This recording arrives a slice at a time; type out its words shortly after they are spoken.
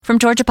From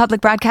Georgia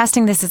Public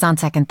Broadcasting, this is On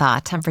Second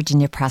Thought. I'm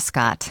Virginia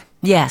Prescott.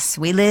 Yes,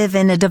 we live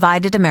in a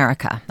divided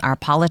America. Our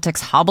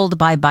politics hobbled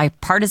by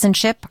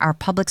bipartisanship, our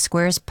public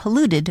squares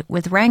polluted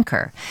with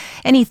rancor.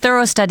 Any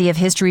thorough study of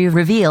history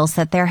reveals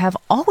that there have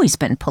always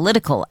been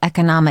political,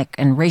 economic,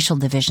 and racial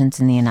divisions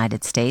in the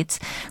United States.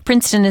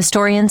 Princeton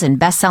historians and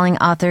best-selling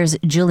authors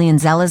Julian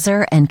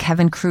Zelizer and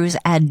Kevin Kruse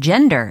add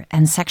gender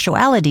and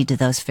sexuality to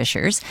those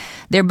fissures.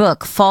 Their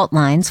book, Fault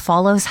Lines,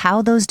 follows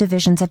how those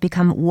divisions have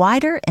become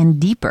wider and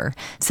deeper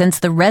since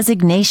the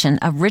resignation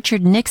of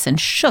Richard Nixon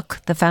shook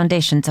the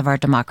foundations of our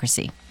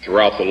democracy.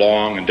 Throughout the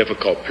long and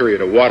difficult period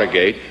of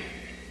Watergate,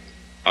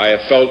 I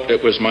have felt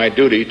it was my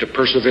duty to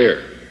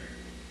persevere,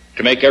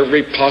 to make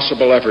every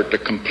possible effort to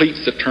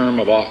complete the term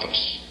of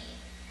office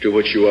to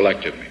which you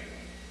elected me.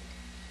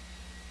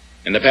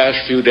 In the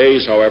past few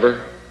days,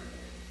 however,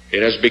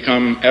 it has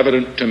become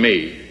evident to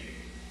me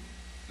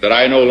that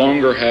I no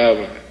longer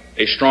have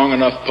a strong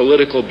enough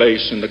political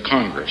base in the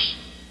Congress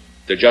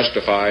to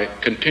justify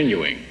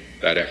continuing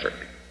that effort.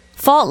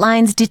 Fault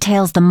Lines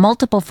details the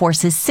multiple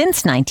forces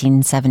since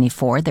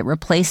 1974 that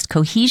replaced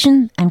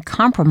cohesion and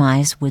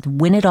compromise with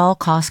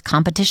win-at-all-cost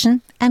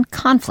competition and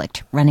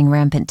conflict running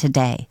rampant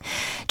today.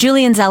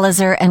 Julian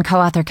Zelizer and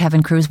co-author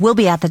Kevin Kruse will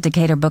be at the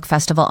Decatur Book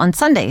Festival on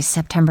Sunday,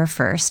 September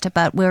 1st,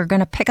 but we're going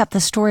to pick up the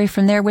story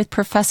from there with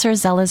Professor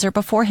Zelizer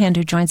beforehand,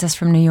 who joins us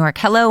from New York.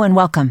 Hello and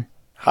welcome.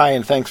 Hi,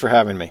 and thanks for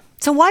having me.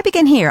 So why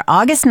begin here,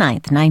 August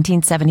 9th,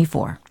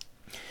 1974?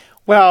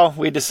 Well,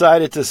 we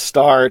decided to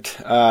start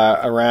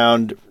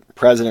around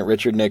President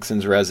Richard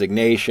Nixon's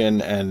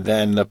resignation and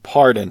then the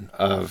pardon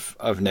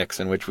of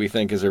Nixon, which we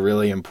think is a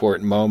really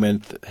important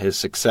moment. His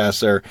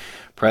successor,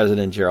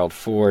 President Gerald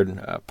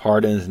Ford,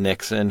 pardons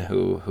Nixon,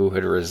 who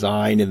had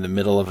resigned in the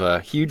middle of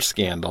a huge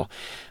scandal.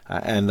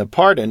 And the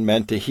pardon,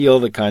 meant to heal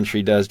the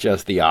country, does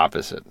just the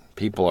opposite.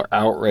 People are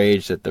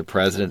outraged that the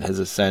president has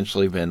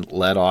essentially been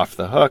let off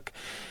the hook.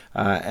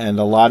 And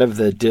a lot of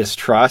the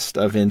distrust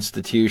of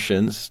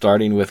institutions,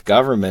 starting with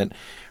government,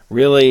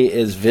 really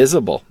is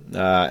visible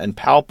and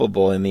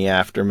palpable in the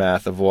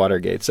aftermath of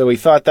Watergate. So we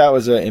thought that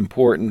was an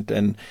important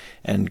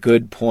and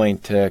good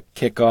point to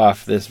kick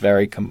off this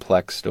very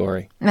complex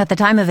story. At the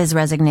time of his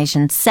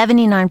resignation,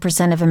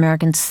 79% of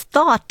Americans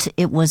thought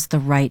it was the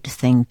right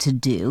thing to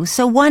do.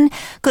 So one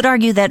could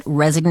argue that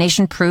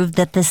resignation proved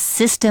that the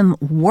system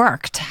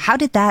worked. How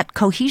did that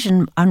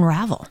cohesion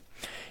unravel?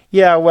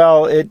 Yeah,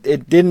 well,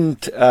 it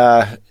didn't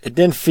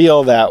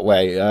feel that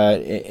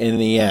way in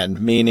the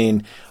end,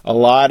 meaning a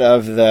lot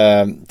of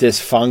the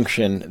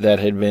dysfunction that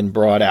had been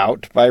brought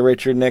out by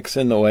Richard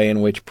Nixon, the way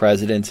in which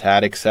presidents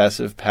had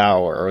excessive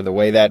power, or the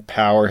way that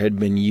power had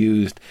been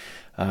used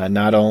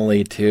not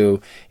only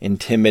to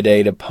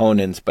intimidate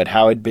opponents, but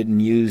how it had been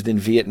used in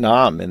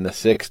Vietnam in the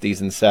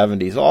 60s and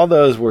 70s. All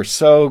those were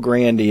so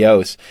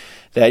grandiose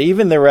that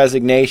even the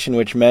resignation,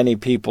 which many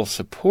people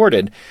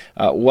supported,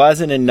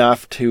 wasn't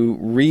enough to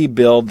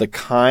rebuild the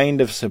kind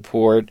of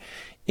support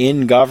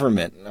in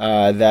government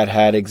that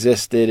had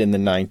existed in the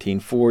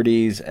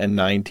 1940s and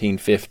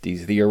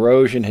 1950s. The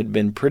erosion had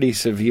been pretty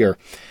severe,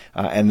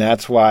 and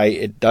that's why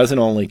it doesn't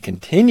only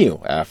continue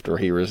after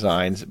he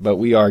resigns, but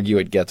we argue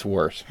it gets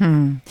worse.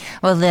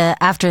 Well,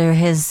 after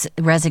his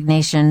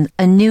resignation,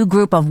 a new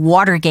group of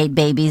Watergate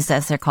babies,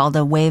 as they're called,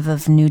 a wave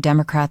of new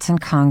Democrats in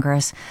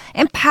Congress,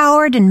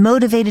 empowered and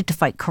motivated to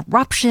fight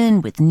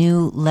corruption with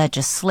new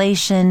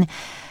legislation.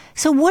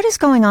 So what is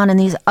going on in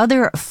these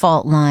other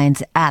fault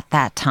lines at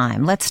that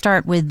time? Let's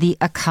start with the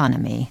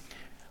economy.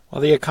 Well,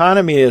 the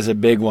economy is a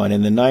big one.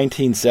 In the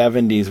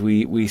 1970s,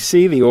 we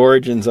see the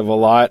origins of a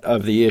lot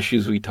of the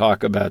issues we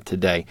talk about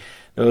today.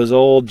 Those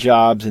old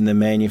jobs in the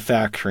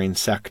manufacturing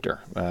sector,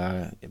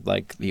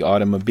 like the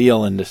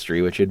automobile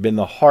industry, which had been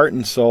the heart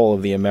and soul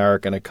of the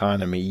American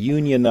economy,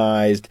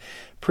 unionized,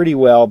 pretty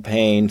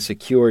well-paying,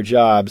 secure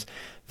jobs,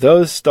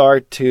 those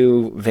start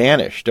to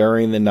vanish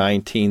during the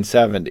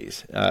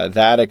 1970s.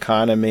 That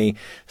economy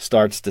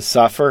starts to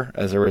suffer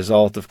as a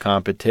result of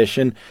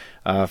competition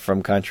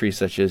from countries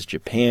such as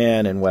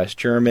Japan and West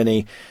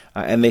Germany,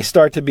 and they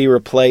start to be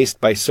replaced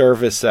by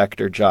service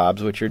sector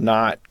jobs, which are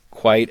not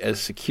quite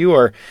as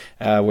secure,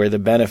 where the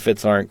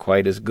benefits aren't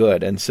quite as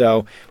good. And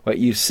so what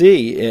you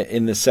see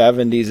in the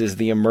 70s is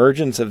the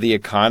emergence of the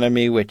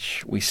economy,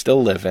 which we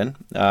still live in,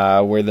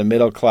 where the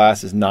middle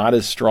class is not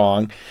as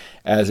strong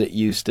as it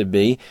used to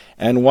be,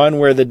 and one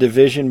where the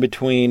division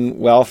between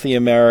wealthy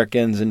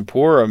Americans and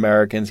poorer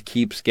Americans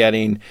keeps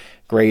getting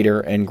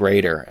greater and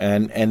greater.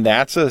 And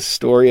that's a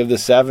story of the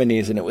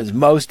 70s, and it was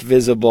most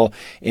visible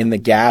in the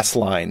gas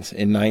lines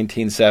in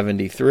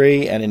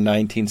 1973 and in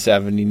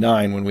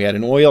 1979 when we had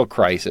an oil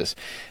crisis,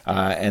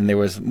 and there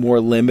was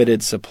more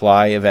limited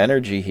supply of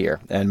energy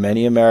here. And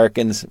many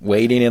Americans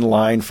waiting in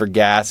line for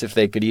gas, if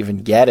they could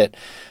even get it,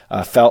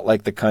 felt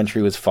like the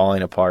country was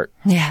falling apart.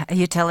 Yeah,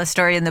 you tell a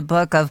story in the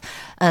book of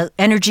an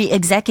energy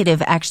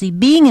executive actually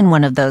being in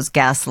one of those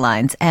gas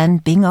lines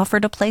and being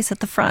offered a place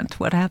at the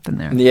front. What happened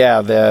there?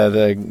 Yeah,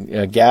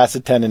 the gas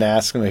attendant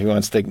asks him if he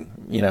wants to,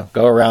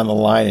 go around the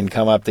line and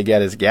come up to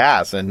get his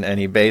gas. And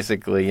he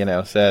basically,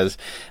 says,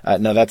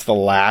 no, that's the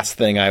last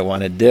thing I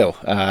want to do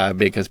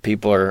because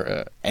people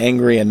are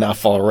angry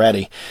enough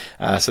already.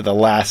 So the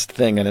last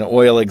thing an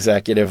oil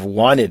executive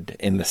wanted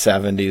in the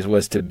 70s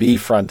was to be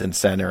front and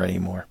center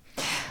anymore.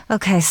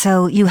 Okay,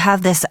 so you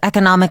have this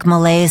economic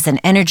malaise and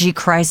energy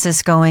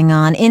crisis going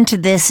on into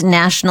this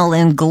national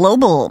and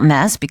global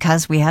mess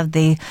because we have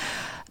the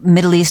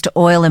Middle East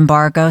oil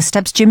embargo.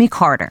 Steps Jimmy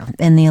Carter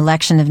in the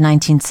election of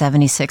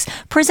 1976,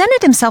 presented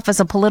himself as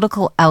a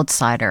political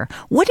outsider.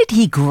 What did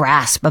he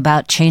grasp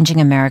about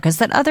changing Americas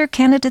that other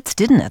candidates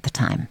didn't at the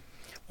time?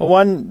 Well,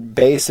 one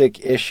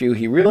basic issue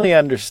he really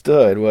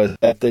understood was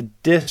that the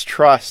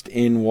distrust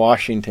in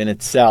Washington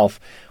itself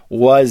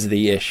was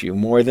the issue,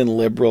 more than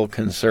liberal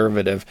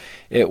conservative.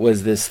 It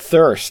was this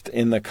thirst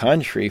in the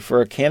country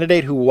for a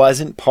candidate who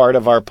wasn't part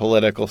of our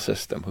political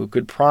system, who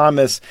could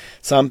promise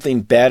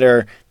something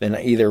better than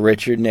either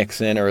Richard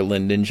Nixon or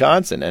Lyndon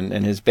Johnson.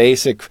 And his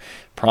basic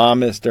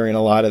promise during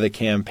a lot of the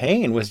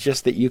campaign was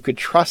just that you could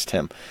trust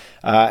him.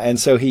 And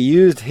so he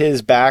used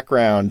his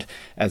background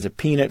as a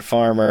peanut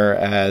farmer,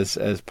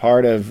 as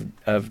part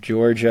of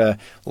Georgia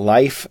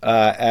life,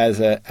 as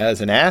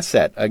an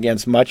asset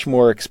against much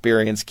more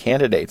experienced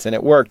candidates, and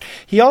it worked.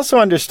 He also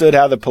understood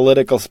how the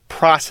political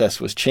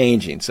process was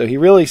changing. So he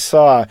really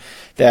saw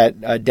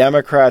that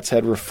Democrats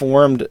had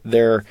reformed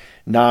their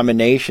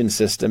nomination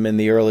system in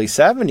the early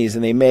 70s,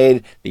 and they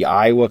made the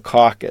Iowa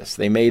caucus,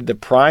 they made the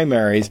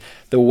primaries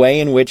the way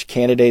in which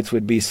candidates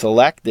would be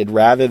selected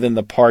rather than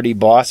the party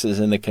bosses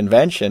in the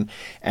convention.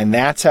 And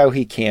that's how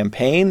he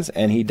campaigns,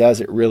 and he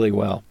does it really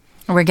well.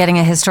 We're getting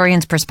a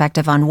historian's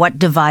perspective on what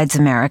divides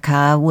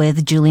America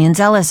with Julian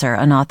Zelizer,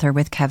 an author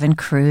with Kevin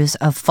Kruse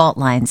of Fault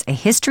Lines, A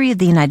History of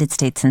the United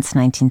States since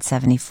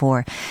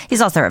 1974.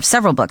 He's author of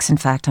several books, in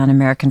fact, on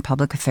American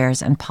public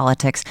affairs and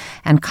politics,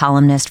 and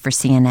columnist for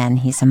CNN.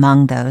 He's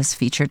among those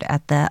featured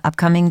at the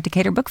upcoming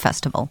Decatur Book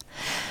Festival.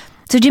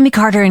 So Jimmy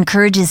Carter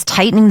encourages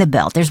tightening the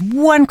belt. There's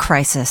one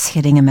crisis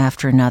hitting him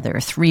after another.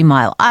 3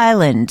 Mile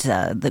Island,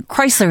 the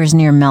Chrysler is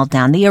near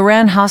meltdown, the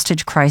Iran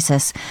hostage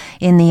crisis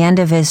in the end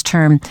of his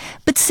term,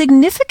 but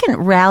significant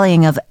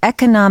rallying of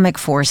economic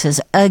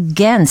forces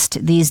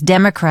against these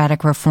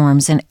democratic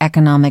reforms and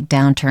economic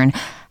downturn.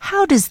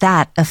 How does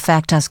that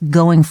affect us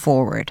going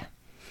forward?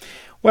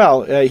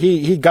 Well,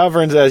 he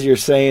governs, as you're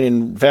saying,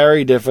 in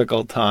very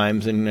difficult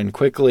times, and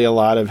quickly a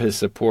lot of his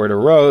support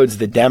erodes.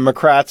 The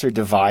Democrats are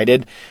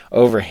divided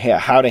over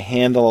how to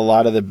handle a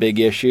lot of the big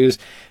issues.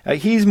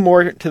 He's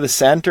more to the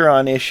center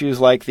on issues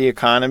like the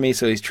economy,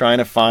 so he's trying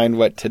to find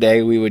what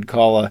today we would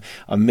call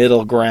a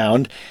middle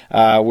ground,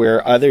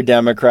 where other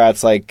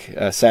Democrats like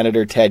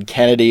Senator Ted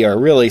Kennedy are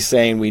really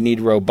saying we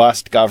need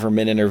robust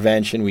government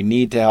intervention, we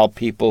need to help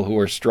people who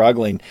are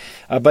struggling.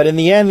 But in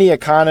the end, the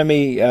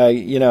economy,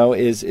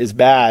 is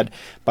bad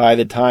by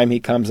the time he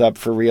comes up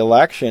for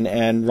re-election.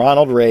 And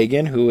Ronald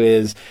Reagan, who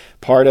is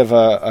part of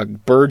a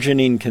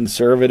burgeoning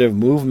conservative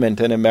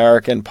movement in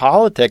American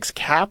politics,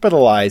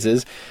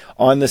 capitalizes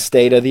on the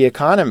state of the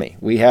economy.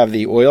 We have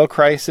the oil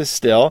crisis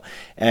still,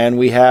 and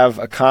we have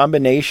a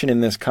combination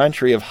in this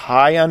country of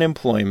high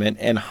unemployment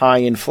and high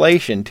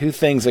inflation, two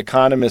things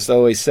economists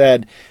always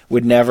said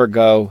would never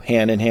go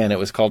hand in hand. It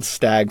was called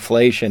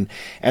stagflation.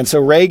 And so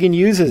Reagan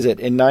uses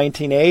it in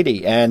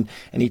 1980, and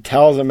he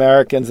tells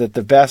Americans that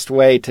the best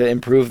way to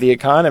improve the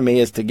economy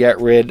is to get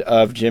rid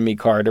of Jimmy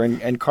Carter,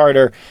 and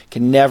Carter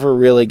can never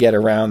really get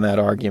around that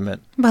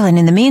argument. Well, and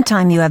in the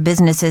meantime, you have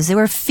businesses who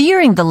are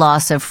fearing the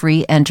loss of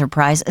free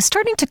enterprise,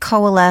 starting to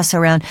coalesce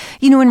around,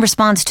 in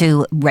response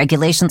to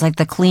regulations like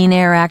the Clean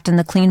Air Act and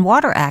the Clean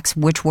Water Acts,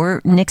 which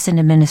were Nixon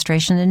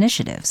administration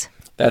initiatives.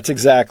 That's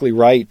exactly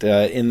right.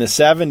 In the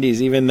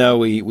 70s, even though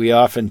we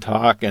often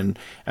talk and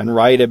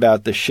write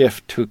about the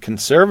shift to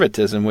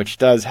conservatism, which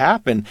does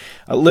happen,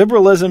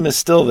 liberalism is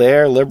still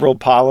there. Liberal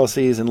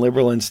policies and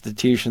liberal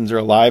institutions are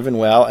alive and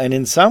well, and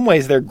in some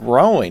ways they're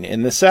growing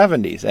in the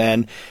 70s.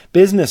 And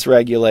business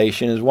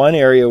regulation is one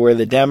area where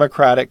the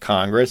Democratic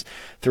Congress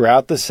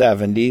throughout the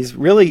 70s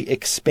really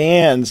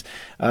expands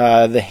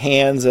the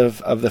hands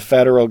of the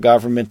federal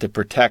government to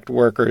protect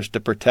workers, to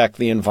protect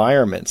the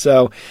environment.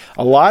 So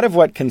a lot of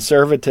what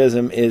conservatism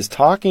is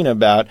talking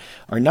about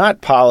are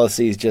not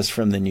policies just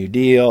from the New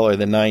Deal or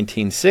the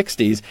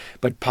 1960s,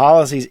 but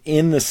policies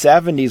in the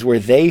 70s where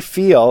they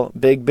feel,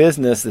 big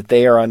business, that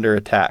they are under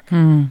attack.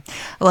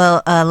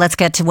 Well, let's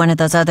get to one of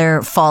those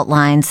other fault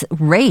lines,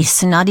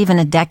 race, not even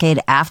a decade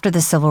after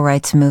the Civil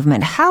Rights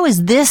Movement. How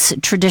is this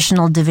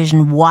traditional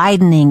division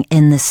widening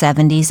in the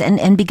 70s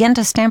and begin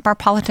to stamp our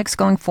politics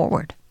going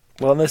forward?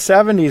 Well, in the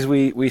 70s,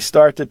 we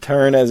start to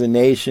turn as a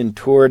nation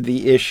toward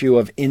the issue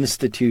of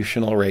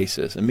institutional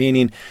racism,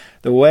 meaning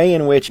the way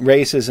in which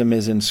racism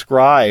is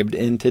inscribed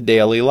into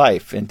daily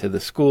life, into the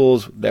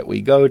schools that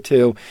we go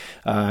to,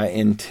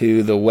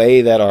 into the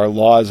way that our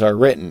laws are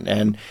written.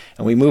 And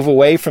And we move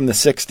away from the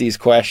 60s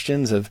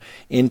questions of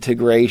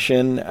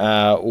integration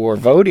or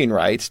voting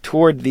rights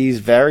toward these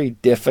very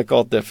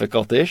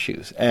difficult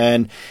issues.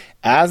 And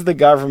as the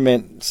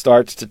government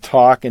starts to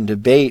talk and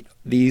debate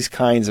these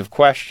kinds of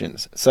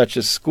questions, such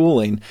as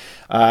schooling,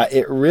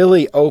 it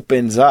really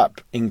opens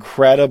up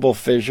incredible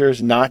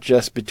fissures, not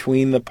just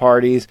between the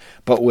parties,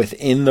 but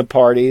within the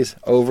parties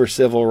over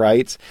civil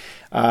rights.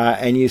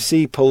 And you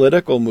see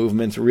political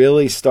movements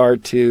really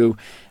start to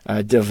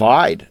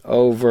divide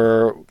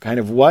over kind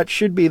of what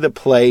should be the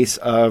place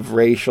of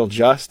racial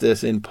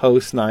justice in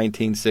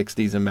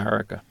post-1960s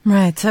America.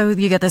 Right. So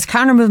you get this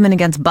counter movement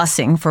against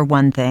busing, for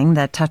one thing,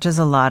 that touches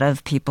a lot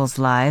of people's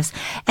lives,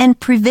 and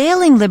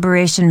prevailing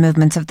liberation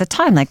movements of the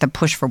time, like the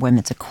push for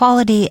women's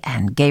equality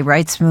and gay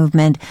rights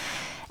movement,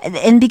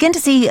 and begin to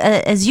see,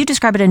 as you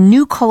describe it, a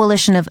new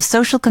coalition of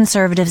social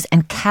conservatives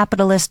and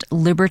capitalist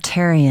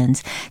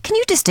libertarians. Can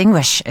you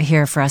distinguish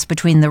here for us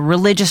between the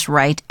religious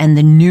right and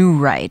the new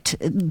right,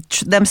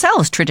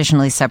 themselves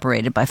traditionally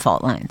separated by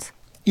fault lines?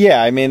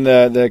 Yeah, I mean,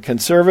 the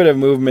conservative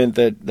movement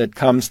that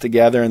comes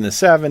together in the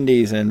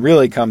 70s and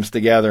really comes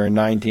together in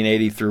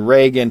 1980 through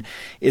Reagan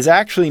is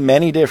actually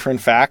many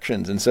different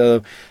factions. And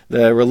so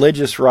the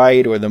religious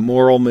right, or the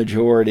moral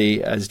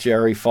majority, as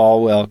Jerry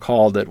Falwell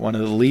called it, one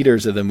of the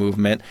leaders of the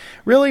movement,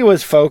 really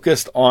was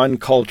focused on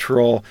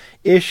cultural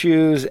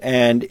issues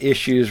and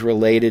issues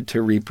related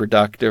to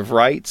reproductive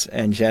rights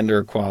and gender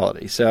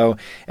equality. So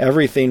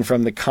everything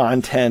from the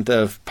content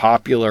of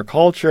popular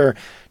culture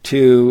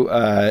to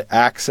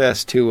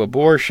access to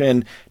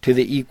abortion, to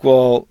the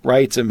Equal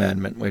Rights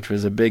Amendment, which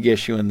was a big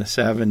issue in the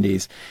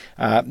 70s.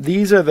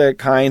 These are the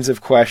kinds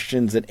of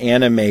questions that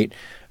animate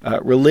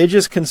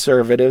religious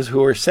conservatives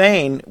who are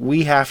saying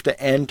we have to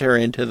enter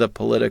into the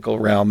political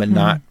realm and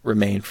not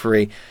remain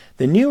free.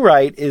 The new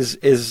right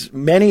is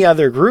many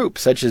other groups,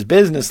 such as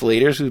business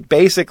leaders, who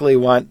basically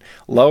want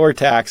lower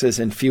taxes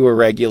and fewer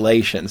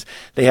regulations.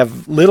 They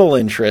have little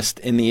interest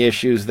in the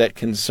issues that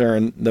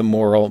concern the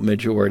moral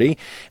majority.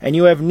 And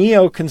you have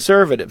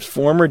neoconservatives,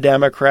 former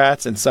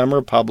Democrats and some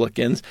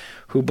Republicans,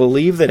 who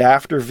believe that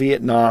after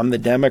Vietnam, the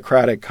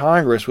Democratic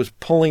Congress was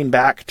pulling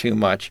back too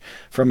much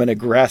from an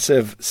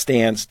aggressive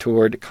stance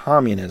toward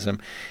communism.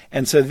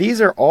 And so these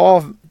are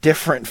all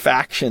different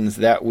factions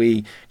that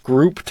we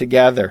group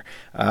together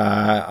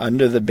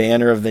under the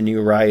banner of the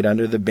new right,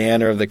 under the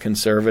banner of the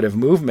conservative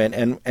movement.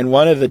 And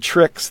one of the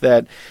tricks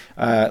that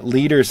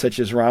leaders such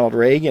as Ronald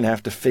Reagan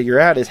have to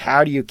figure out is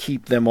how do you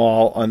keep them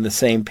all on the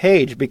same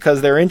page, because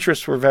their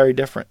interests were very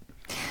different.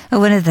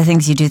 One of the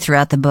things you do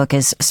throughout the book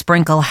is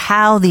sprinkle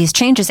how these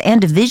changes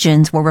and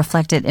divisions were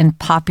reflected in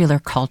popular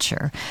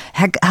culture,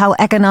 how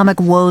economic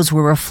woes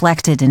were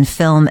reflected in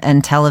film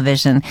and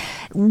television.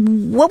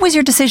 What was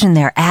your decision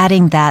there,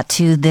 adding that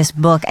to this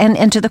book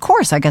and to the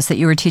course, I guess, that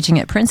you were teaching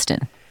at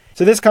Princeton?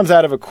 So this comes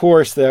out of a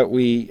course that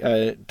we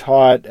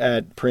taught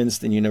at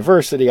Princeton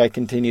University. I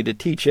continue to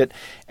teach it.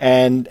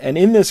 And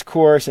in this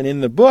course and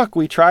in the book,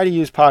 we try to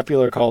use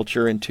popular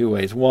culture in two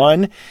ways.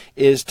 One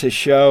is to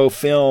show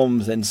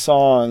films and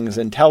songs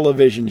and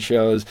television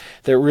shows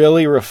that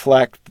really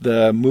reflect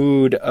the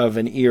mood of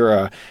an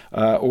era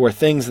or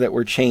things that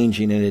were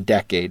changing in a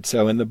decade.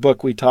 So in the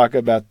book, we talk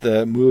about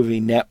the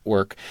movie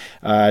Network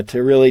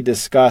to really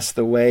discuss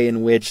the way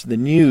in which the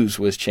news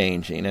was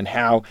changing and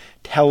how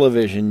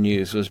television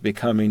news was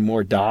becoming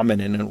more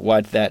dominant and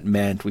what that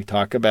meant. We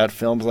talk about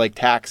films like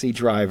Taxi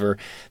Driver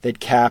that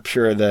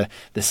capture the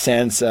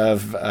sense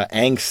of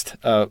angst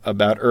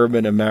about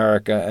urban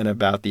America and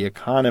about the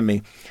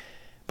economy.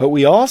 But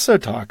we also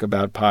talk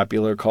about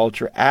popular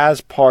culture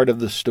as part of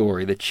the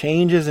story. The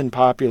changes in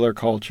popular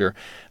culture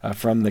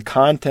from the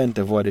content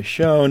of what is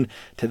shown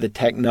to the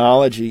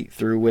technology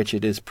through which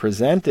it is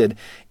presented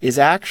is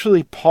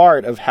actually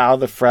part of how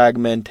the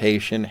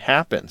fragmentation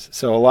happens.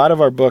 So a lot of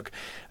our book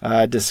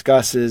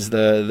discusses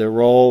the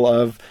role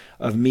of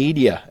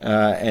media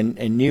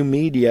and new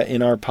media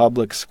in our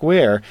public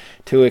square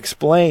to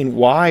explain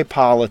why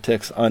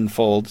politics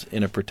unfolds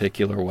in a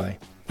particular way.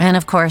 And,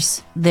 of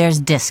course, there's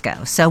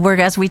disco. So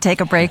as we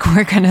take a break,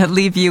 we're going to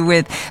leave you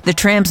with the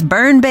Trammps'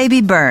 Burn Baby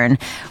Burn,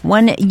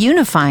 one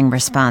unifying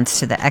response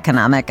to the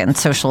economic and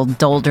social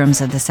doldrums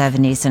of the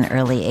 70s and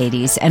early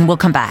 80s. And we'll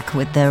come back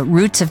with the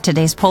roots of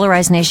today's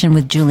polarized nation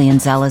with Julian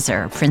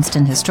Zelizer,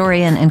 Princeton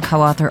historian and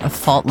co-author of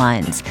Fault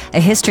Lines,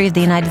 A History of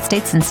the United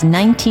States Since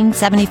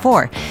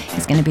 1974.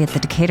 He's going to be at the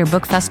Decatur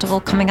Book Festival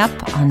coming up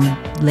on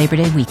Labor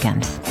Day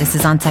weekend. This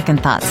is On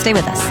Second Thought. Stay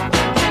with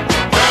us.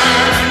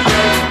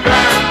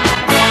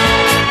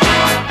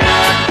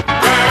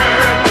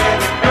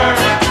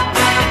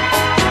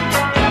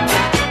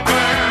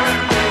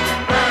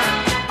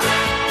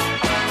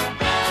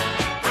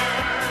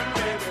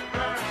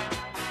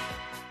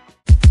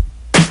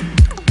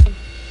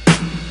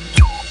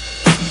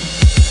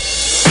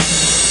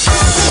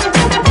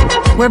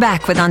 We're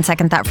back with On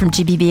Second Thought from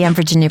GBB. I'm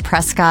Virginia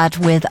Prescott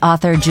with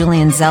author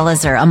Julian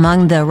Zelizer,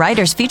 among the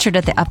writers featured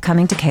at the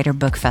upcoming Decatur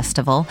Book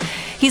Festival.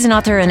 He's an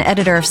author and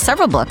editor of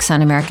several books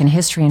on American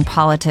history and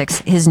politics.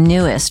 His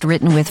newest,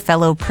 written with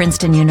fellow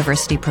Princeton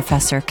University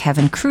professor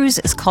Kevin Kruse,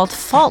 is called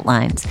Fault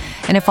Lines,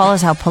 and it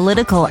follows how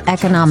political,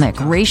 economic,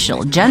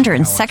 racial, gender,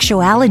 and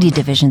sexuality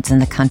divisions in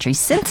the country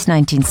since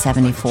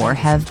 1974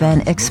 have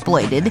been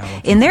exploited,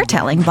 in their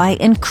telling, by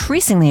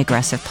increasingly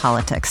aggressive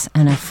politics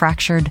and a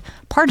fractured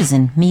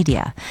partisan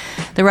media.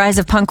 The rise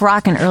of punk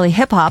rock and early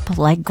hip-hop,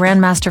 like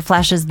Grandmaster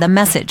Flash's The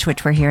Message,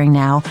 which we're hearing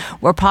now,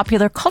 were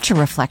popular culture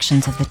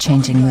reflections of the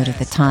changing mood of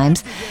the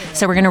times.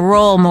 So we're going to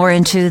roll more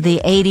into the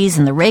 80s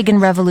and the Reagan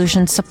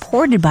Revolution,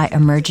 supported by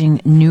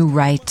emerging new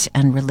right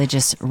and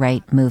religious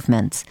right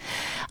movements.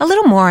 A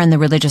little more on the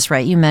religious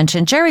right. You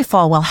mentioned Jerry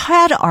Falwell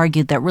had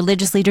argued that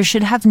religious leaders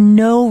should have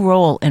no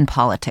role in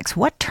politics.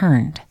 What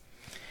turned?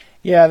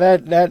 Yeah,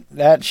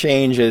 that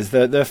changes.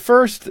 The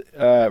first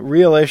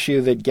real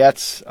issue that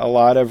gets a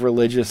lot of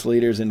religious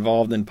leaders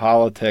involved in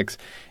politics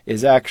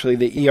is actually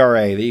the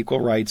ERA, the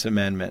Equal Rights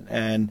Amendment.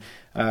 And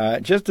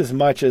just as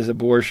much as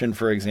abortion,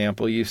 for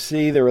example, you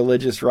see the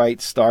religious right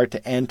start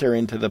to enter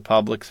into the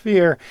public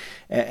sphere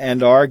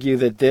and argue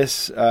that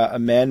this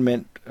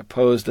amendment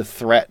posed a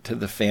threat to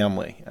the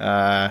family.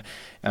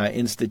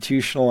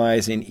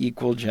 Institutionalizing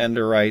equal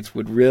gender rights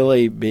would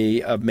really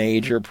be a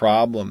major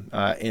problem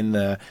in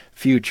the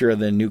future of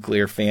the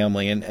nuclear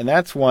family. And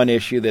that's one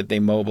issue that they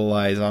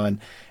mobilize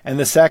on. And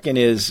the second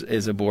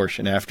is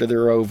abortion. After the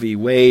Roe v.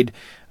 Wade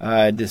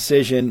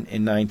decision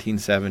in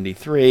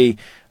 1973,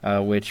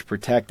 which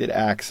protected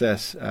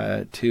access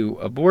to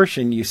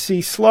abortion, you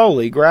see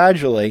slowly,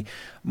 gradually,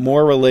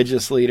 more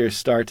religious leaders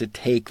start to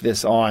take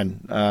this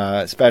on,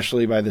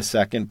 especially by the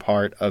second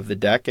part of the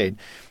decade.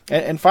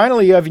 And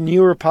finally, you have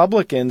new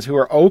Republicans who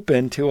are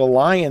open to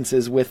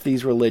alliances with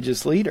these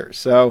religious leaders.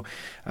 So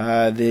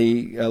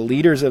the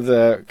leaders of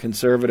the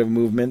conservative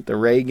movement, the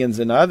Reagans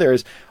and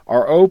others,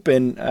 are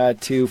open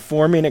to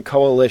forming a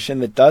coalition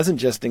that doesn't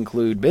just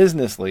include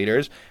business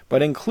leaders,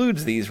 but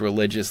includes these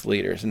religious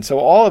leaders. And so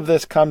all of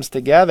this comes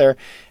together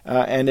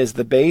and is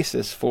the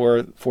basis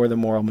for the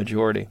moral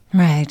majority.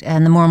 Right.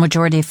 And the moral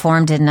majority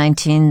formed in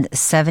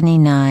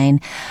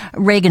 1979.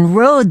 Reagan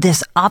rode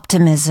this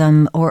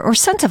optimism or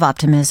sense of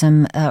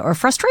optimism or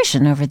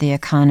frustration over the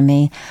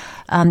economy.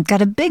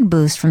 Got a big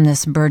boost from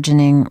this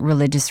burgeoning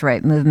religious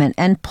right movement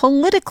and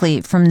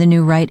politically from the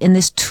new right in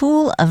this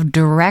tool of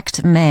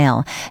direct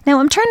mail. Now,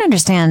 I'm trying to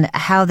understand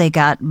how they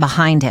got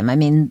behind him. I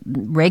mean,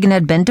 Reagan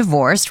had been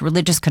divorced.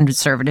 Religious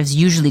conservatives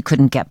usually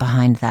couldn't get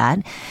behind that.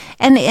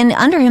 And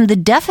under him, the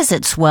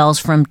deficit swells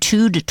from $2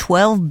 to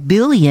 $12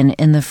 billion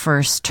in the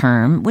first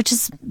term, which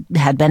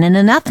had been an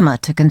anathema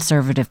to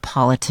conservative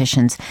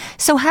politicians.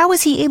 So how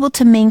was he able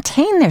to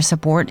maintain their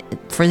support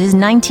for his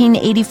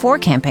 1984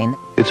 campaign?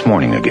 It's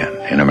morning again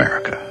in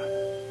America.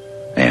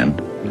 And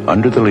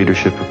under the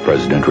leadership of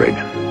President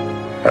Reagan,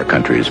 our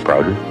country is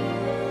prouder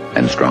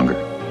and stronger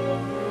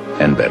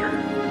and better.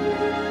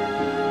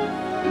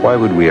 Why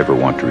would we ever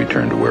want to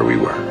return to where we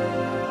were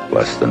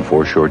less than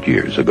 4 short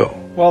years ago?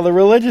 Well, the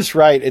religious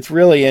right, it's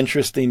really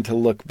interesting to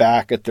look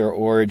back at their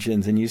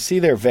origins, and you see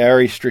they're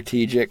very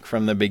strategic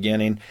from the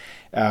beginning.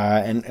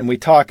 And we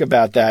talk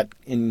about that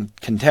in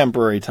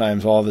contemporary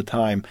times all the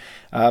time.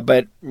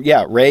 But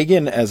yeah,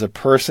 Reagan as a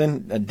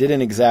person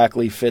didn't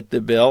exactly fit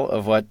the bill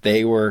of what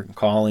they were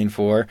calling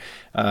for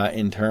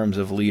in terms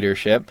of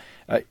leadership.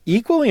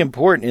 Equally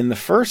important, in the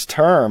first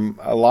term,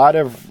 a lot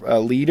of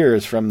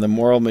leaders from the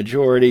moral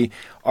majority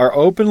are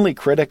openly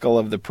critical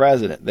of the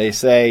president. They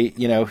say,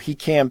 he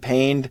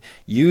campaigned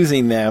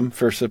using them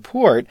for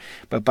support,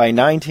 but by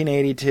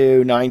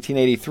 1982,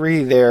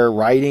 1983, they're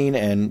writing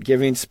and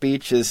giving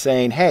speeches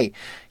saying, hey,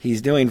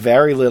 he's doing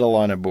very little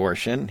on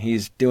abortion.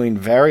 He's doing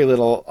very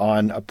little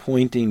on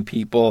appointing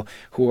people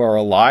who are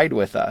allied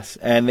with us.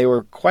 And they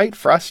were quite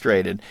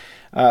frustrated.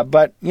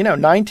 But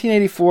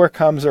 1984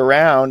 comes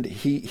around.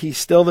 He's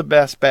still the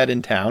best bet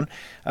in town.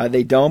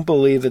 They don't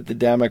believe that the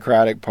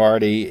Democratic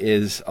Party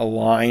is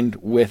aligned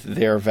with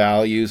their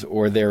values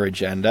or their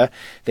agenda.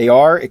 They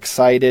are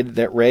excited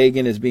that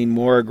Reagan is being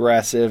more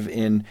aggressive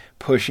in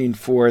pushing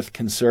forth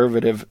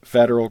conservative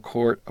federal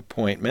court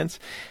appointments.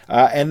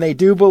 And they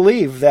do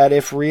believe that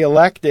if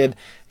reelected,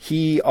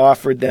 he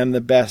offered them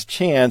the best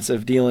chance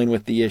of dealing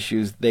with the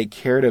issues they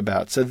cared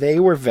about. So they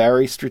were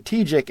very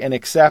strategic and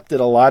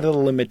accepted a lot of the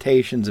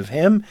limitations of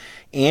him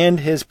and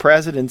his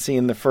presidency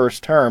in the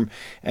first term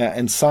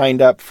and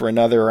signed up for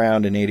another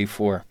round in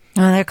 84.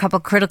 Well, there are a couple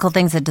of critical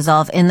things that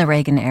dissolve in the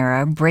Reagan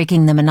era,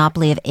 breaking the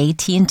monopoly of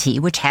AT&T,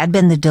 which had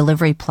been the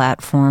delivery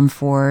platform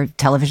for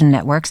television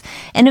networks,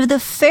 and of the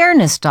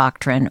fairness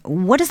doctrine.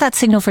 What does that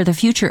signal for the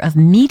future of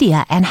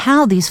media and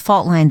how these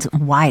fault lines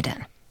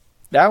widen?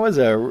 That was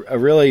a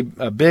really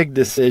big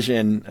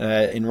decision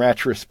in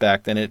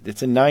retrospect, and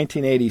it's in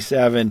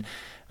 1987.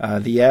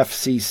 the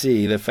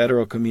FCC, the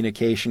Federal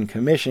Communication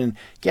Commission,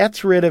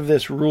 gets rid of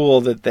this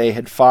rule that they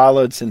had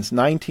followed since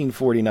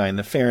 1949,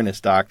 the Fairness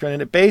Doctrine.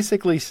 And it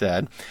basically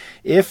said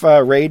if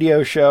a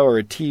radio show or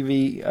a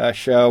TV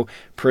show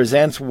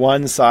presents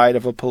one side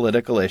of a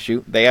political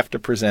issue, they have to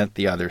present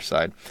the other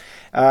side.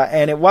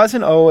 And it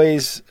wasn't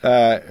always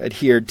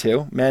adhered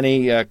to.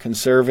 Many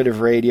conservative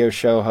radio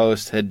show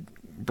hosts had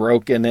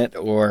broken it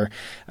or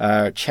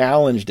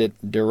challenged it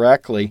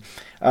directly.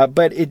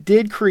 But it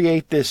did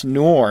create this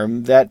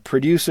norm that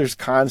producers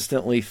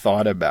constantly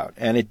thought about.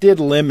 And it did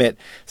limit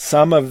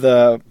some of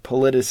the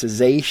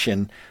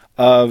politicization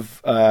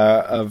of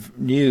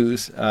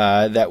news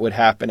that would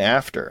happen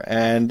after.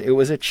 And it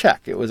was a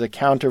check. It was a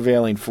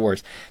countervailing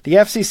force. The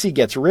FCC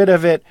gets rid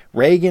of it.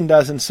 Reagan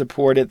doesn't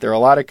support it. There are a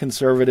lot of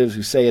conservatives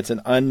who say it's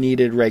an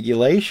unneeded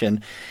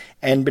regulation.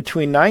 And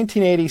between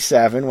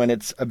 1987, when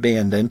it's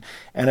abandoned,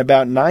 and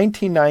about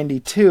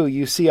 1992,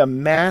 you see a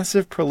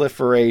massive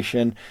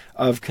proliferation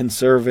of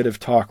conservative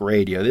talk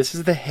radio. This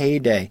is the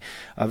heyday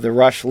of the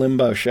Rush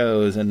Limbaugh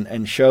shows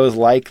and shows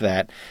like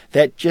that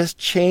just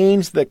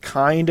changed the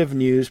kind of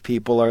news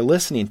people are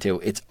listening to.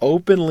 It's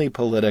openly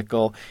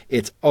political,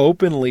 it's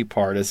openly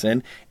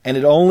partisan, and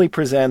it only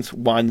presents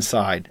one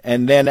side.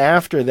 And then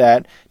after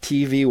that,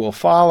 TV will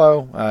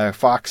follow.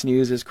 Fox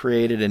News is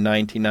created in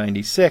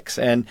 1996,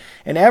 and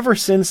ever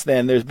since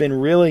then, there's been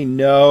really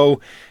no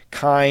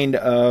kind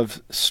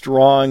of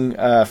strong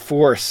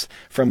force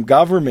from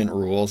government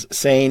rules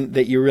saying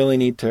that you really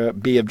need to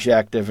be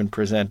objective and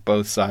present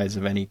both sides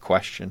of any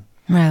question.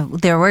 Right.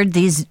 There were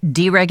these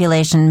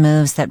deregulation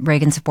moves that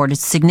Reagan supported,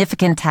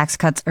 significant tax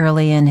cuts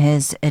early in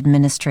his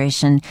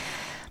administration.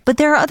 But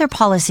there are other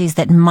policies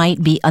that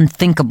might be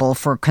unthinkable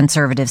for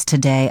conservatives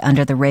today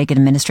under the Reagan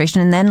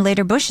administration and then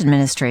later Bush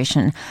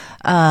administration.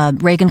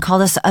 Reagan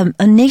called us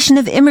a nation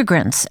of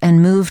immigrants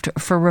and moved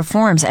for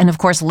reforms. And of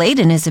course, late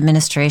in his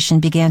administration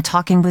began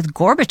talking with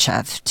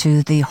Gorbachev,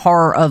 to the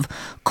horror of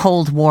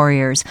Cold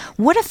Warriors.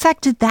 What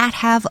effect did that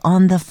have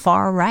on the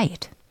far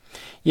right?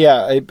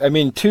 Yeah, I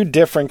mean, two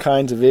different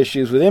kinds of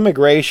issues. With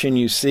immigration,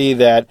 you see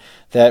that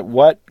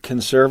what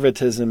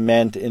conservatism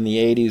meant in the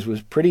 80s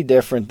was pretty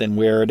different than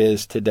where it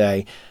is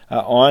today.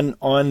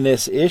 On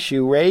this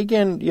issue,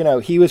 Reagan,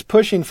 he was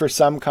pushing for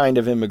some kind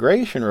of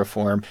immigration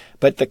reform,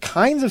 but the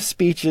kinds of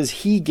speeches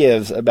he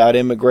gives about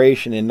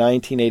immigration in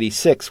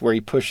 1986, where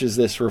he pushes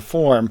this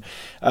reform,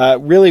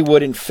 really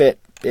wouldn't fit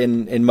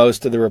in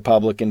most of the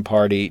Republican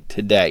Party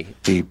today.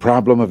 The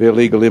problem of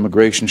illegal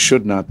immigration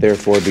should not,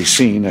 therefore, be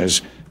seen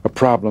as a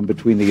problem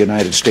between the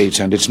United States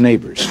and its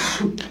neighbors.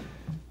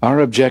 Our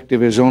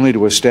objective is only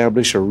to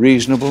establish a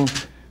reasonable,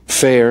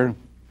 fair,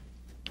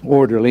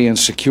 orderly, and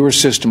secure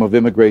system of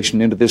immigration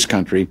into this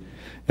country,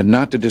 and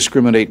not to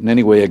discriminate in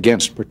any way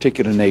against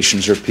particular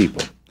nations or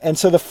people. And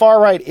so the far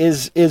right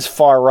is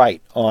far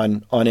right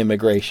on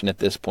immigration at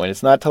this point.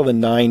 It's not till the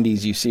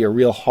 90s you see a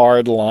real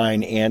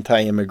hard-line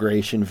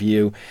anti-immigration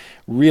view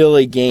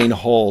really gain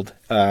hold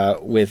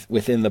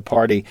within the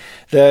party.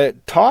 The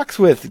talks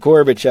with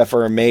Gorbachev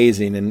are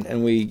amazing,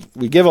 and we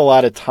give a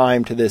lot of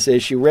time to this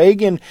issue.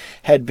 Reagan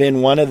had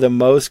been one of the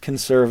most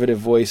conservative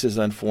voices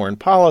on foreign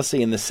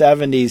policy. In the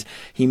 70s,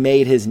 he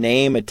made his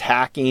name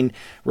attacking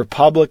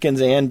Republicans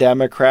and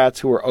Democrats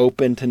who were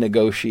open to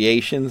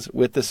negotiations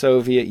with the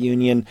Soviet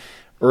Union.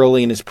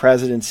 Early in his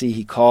presidency,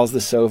 he calls the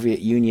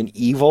Soviet Union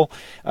evil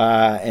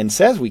and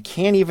says we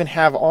can't even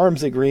have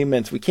arms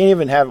agreements. We can't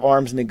even have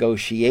arms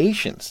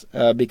negotiations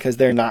because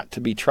they're not to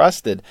be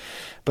trusted.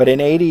 But in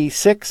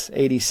 86,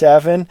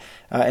 87,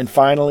 and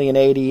finally in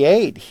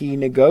 88, he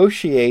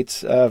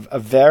negotiates a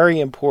very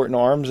important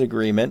arms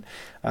agreement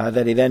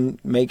that he then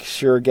makes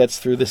sure gets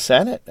through the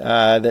Senate.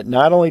 That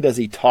not only does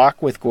he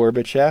talk with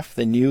Gorbachev,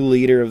 the new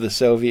leader of the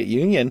Soviet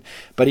Union,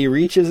 but he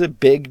reaches a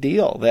big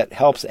deal that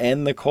helps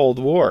end the Cold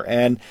War.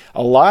 And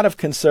a lot of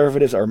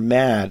conservatives are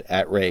mad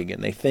at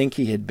Reagan. They think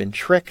he had been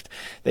tricked.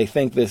 They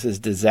think this is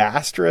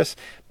disastrous,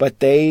 but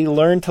they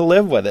learn to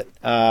live with it.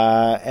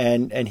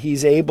 And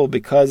he's able,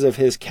 because of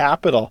his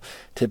capital,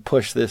 to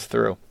push this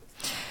through.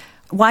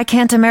 Why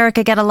can't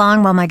America get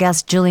along? Well, my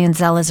guest, Julian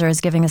Zelizer, is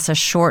giving us a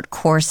short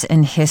course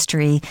in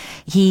history.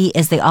 He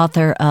is the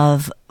author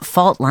of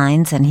Fault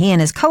Lines, and he and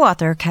his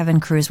co-author, Kevin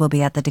Kruse, will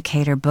be at the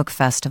Decatur Book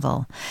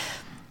Festival.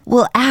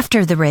 Well,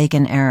 after the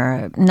Reagan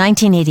era,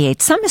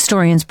 1988, some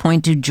historians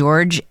point to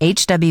George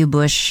H.W.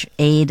 Bush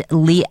aide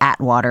Lee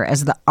Atwater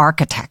as the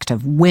architect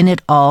of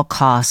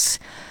win-at-all-costs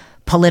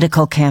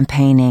political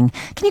campaigning.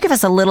 Can you give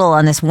us a little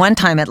on this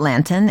one-time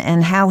Atlantan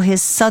and how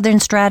his Southern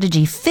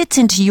strategy fits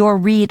into your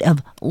read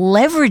of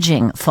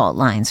leveraging fault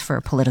lines for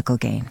political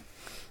gain?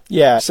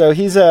 Yeah, so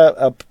he's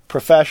a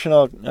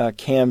professional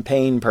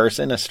campaign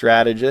person, a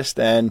strategist,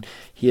 and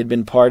he had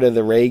been part of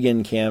the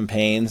Reagan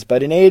campaigns.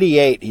 But in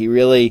 88, he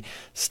really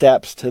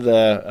steps to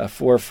the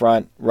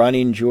forefront,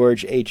 running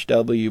George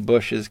H.W.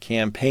 Bush's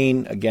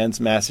campaign against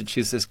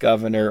Massachusetts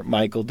Governor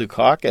Michael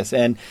Dukakis.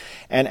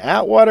 And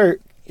Atwater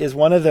is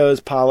one of those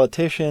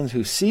politicians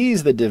who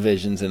sees the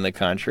divisions in the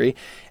country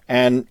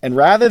and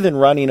rather than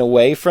running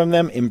away from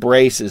them,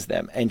 embraces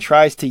them and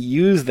tries to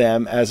use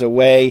them as a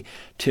way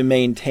to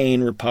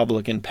maintain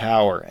Republican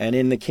power. And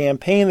in the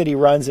campaign that he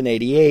runs in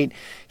 88,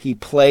 he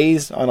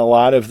plays on a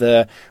lot of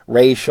the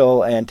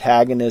racial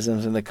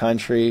antagonisms in the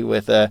country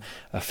with a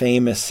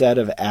famous set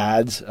of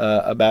ads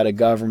about a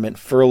government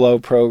furlough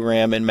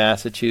program in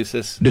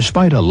Massachusetts.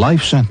 Despite a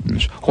life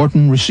sentence,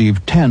 Horton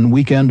received 10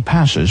 weekend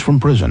passes from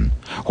prison.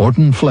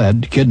 Horton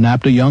fled,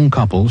 kidnapped a young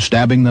couple,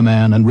 stabbing the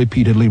man and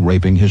repeatedly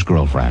raping his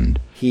girlfriend.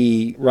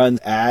 He runs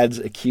ads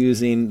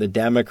accusing the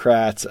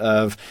Democrats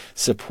of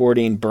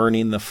supporting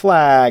burning the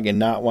flag and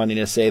not wanting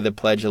to say the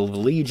Pledge of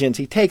Allegiance.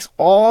 He takes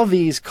all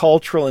these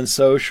cultural and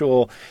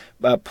social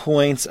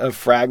points of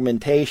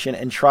fragmentation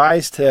and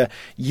tries to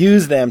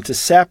use them to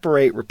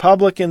separate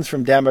Republicans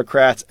from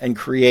Democrats and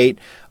create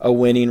a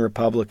winning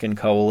Republican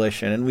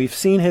coalition. And we've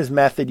seen his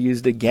method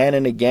used again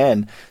and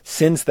again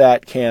since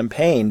that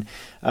campaign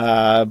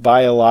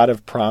by a lot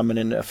of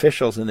prominent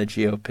officials in the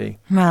GOP.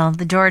 Well,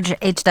 the George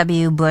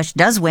H.W. Bush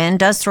does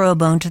throw a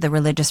bone to the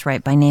religious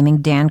right by naming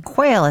Dan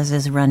Quayle as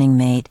his running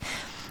mate.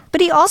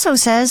 But he also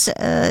says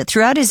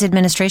throughout his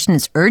administration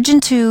it's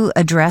urgent to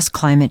address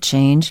climate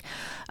change,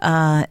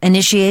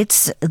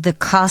 initiates the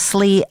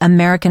costly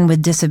American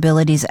with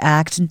Disabilities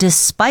Act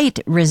despite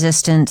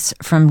resistance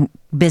from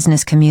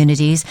business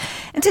communities.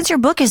 And since your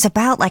book is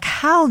about like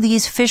how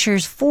these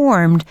fissures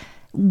formed,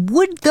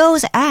 would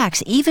those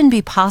acts even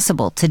be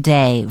possible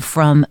today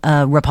from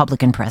a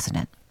Republican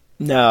president?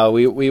 No,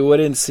 we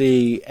wouldn't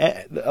see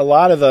a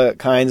lot of the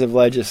kinds of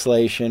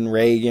legislation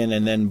Reagan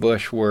and then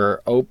Bush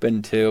were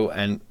open to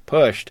and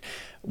pushed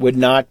would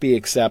not be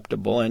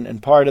acceptable.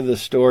 And part of the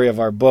story of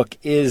our book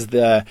is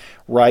the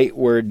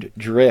rightward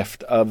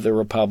drift of the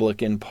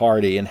Republican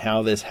Party and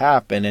how this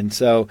happened. And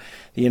so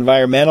the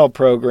environmental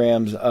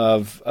programs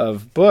of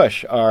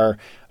Bush are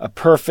a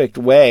perfect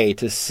way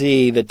to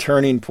see the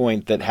turning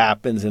point that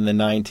happens in the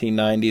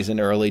 1990s and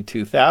early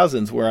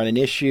 2000s, where on an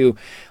issue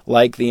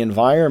like the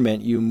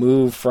environment, you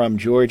move from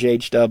George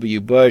H.W.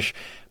 Bush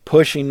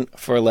pushing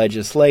for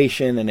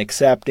legislation and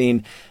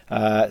accepting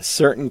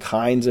certain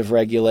kinds of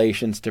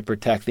regulations to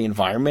protect the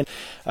environment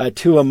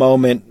to a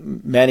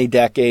moment many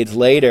decades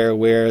later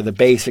where the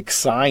basic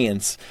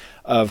science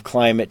of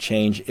climate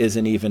change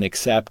isn't even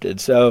accepted.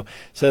 So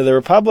the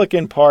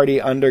Republican Party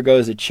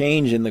undergoes a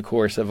change in the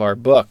course of our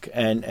book,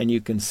 and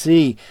you can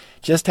see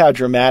just how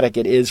dramatic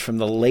it is from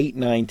the late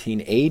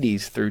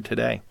 1980s through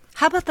today.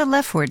 How about the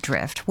leftward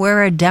drift?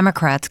 Where are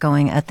Democrats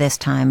going at this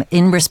time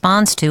in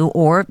response to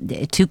or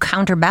to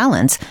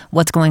counterbalance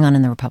what's going on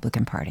in the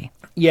Republican Party?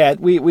 Yeah,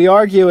 we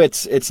argue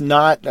it's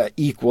not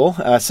equal.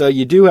 So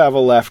you do have a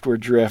leftward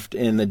drift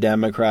in the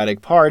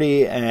Democratic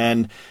Party,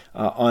 and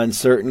on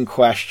certain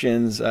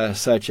questions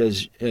such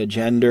as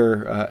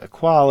gender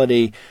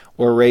equality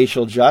or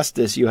racial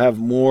justice, you have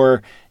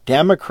more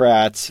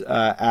Democrats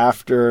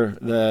after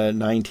the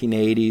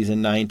 1980s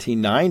and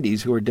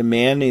 1990s who are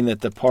demanding that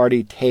the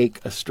party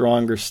take a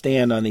stronger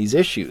stand on these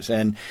issues.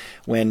 And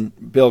when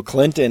Bill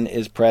Clinton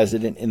is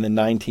president in the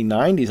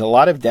 1990s, a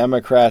lot of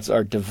Democrats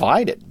are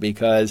divided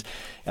because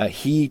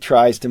he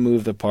tries to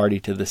move the party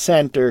to the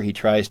center. He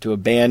tries to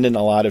abandon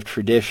a lot of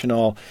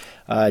traditional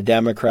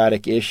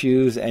Democratic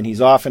issues, and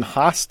he's often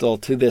hostile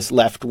to this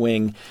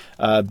left-wing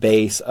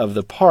base of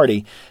the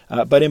party.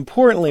 But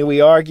importantly, we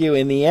argue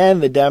in the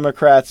end the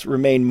Democrats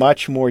remain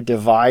much more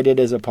divided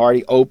as a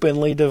party,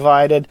 openly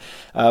divided,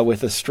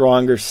 with a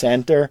stronger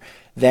center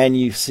than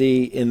you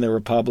see in the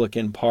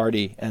Republican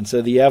Party. And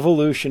so the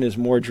evolution is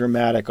more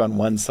dramatic on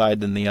one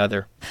side than the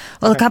other.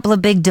 Well, a couple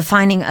of big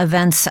defining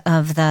events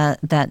of that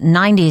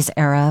 90s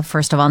era.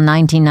 First of all,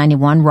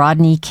 1991,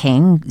 Rodney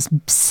King,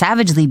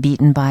 savagely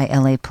beaten by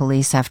L.A.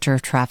 police after a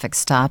traffic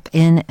stop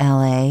in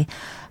L.A.,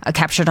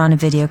 captured on a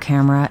video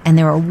camera, and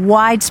there were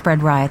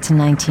widespread riots in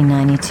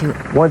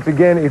 1992. Once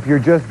again, if you're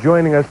just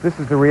joining us, this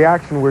is the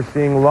reaction. We're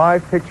seeing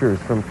live pictures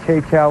from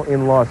KCAL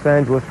in Los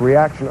Angeles.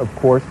 Reaction, of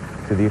course,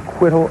 to the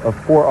acquittal of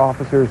 4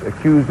 officers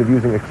accused of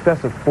using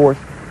excessive force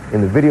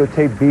in the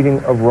videotaped beating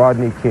of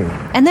Rodney King.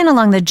 And then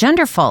along the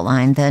gender fault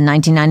line, the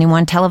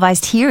 1991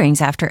 televised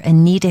hearings after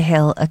Anita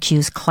Hill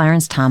accused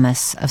Clarence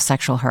Thomas of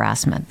sexual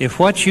harassment. If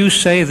what you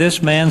say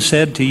this man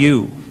said to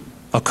you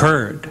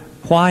occurred,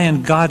 why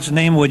in God's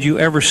name would you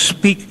ever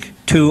speak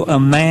to a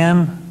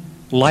man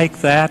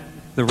like that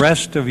the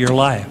rest of your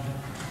life?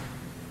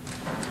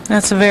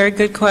 That's a very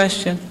good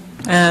question.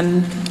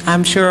 And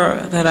I'm sure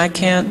that I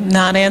can't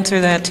not answer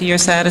that to your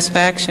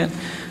satisfaction.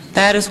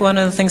 That is one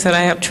of the things that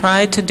I have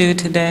tried to do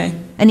today.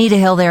 Anita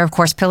Hill there, of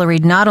course,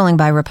 pilloried not only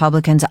by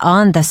Republicans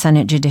on the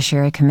Senate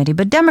Judiciary Committee,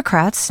 but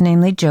Democrats,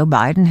 namely Joe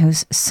Biden,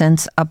 who's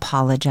since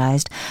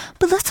apologized.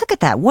 But let's look at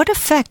that. What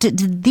effect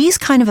did these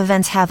kind of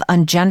events have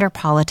on gender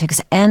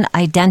politics and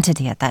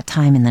identity at that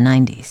time in the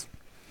 90s?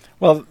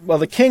 Well,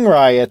 the King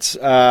riots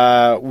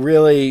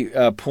really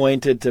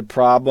pointed to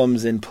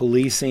problems in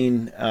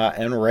policing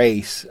and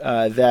race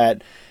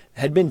that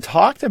had been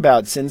talked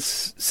about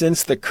since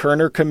the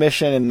Kerner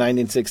Commission in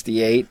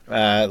 1968,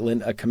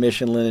 a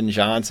commission Lyndon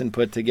Johnson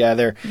put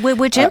together.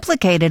 Which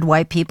implicated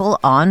white people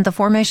on the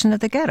formation of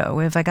the ghetto,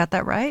 if I got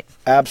that right?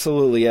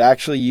 Absolutely. It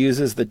actually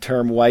uses the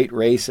term white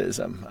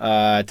racism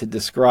to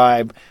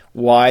describe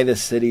why the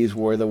cities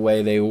were the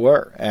way they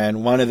were.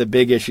 And one of the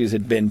big issues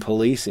had been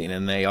policing,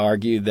 and they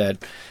argued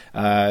that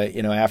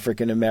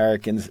African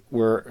Americans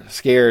were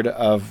scared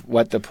of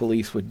what the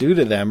police would do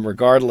to them,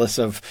 regardless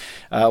of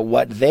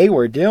what they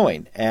were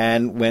doing.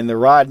 And when the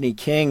Rodney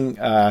King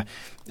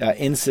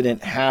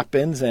incident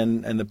happens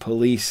and the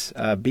police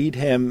beat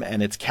him,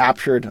 and it's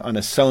captured on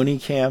a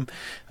Sony cam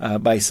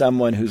by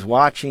someone who's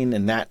watching,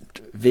 and that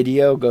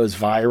video goes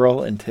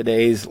viral in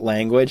today's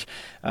language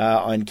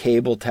on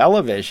cable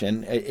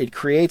television, it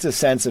creates a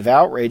sense of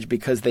outrage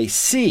because they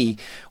see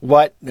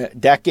what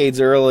decades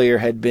earlier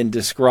had been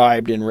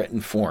described in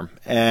written form.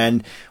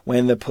 And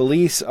when the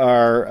police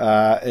are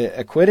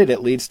acquitted,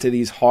 it leads to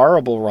these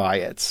horrible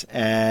riots.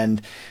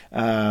 And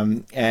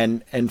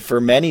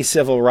for many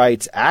civil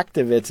rights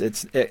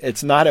activists,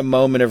 it's not a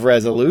moment of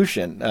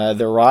resolution.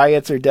 The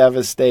riots are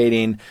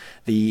devastating.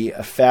 The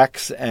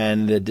effects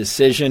and the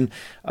decision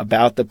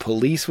about the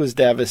police was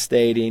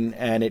devastating,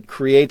 and it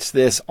creates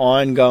this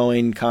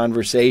ongoing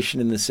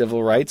conversation in the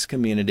civil rights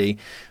community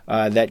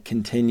that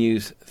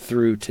continues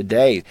through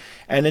today.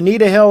 And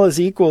Anita Hill is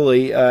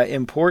equally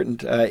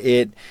important.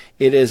 It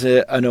is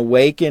an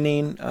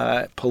awakening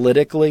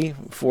politically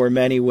for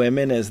many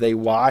women as they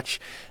watch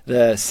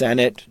the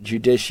Senate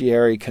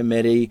Judiciary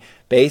Committee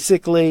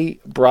basically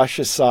brush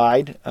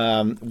aside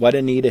what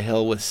Anita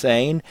Hill was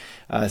saying.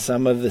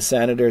 Some of the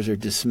senators are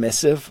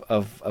dismissive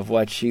of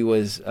what she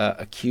was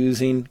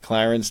accusing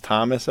Clarence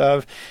Thomas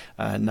of.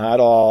 Not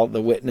all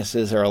the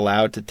witnesses are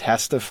allowed to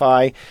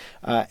testify.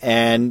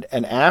 And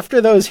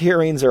after those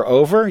hearings are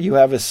over, you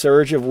have a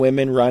surge of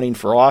women running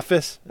for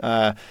office.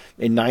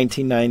 In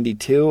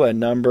 1992, a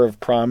number of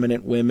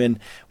prominent women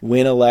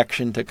win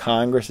election to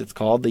Congress. It's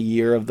called the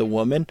Year of the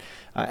Woman.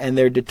 And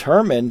they're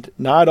determined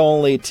not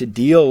only to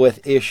deal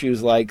with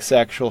issues like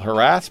sexual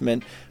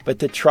harassment, but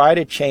to try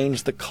to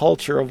change the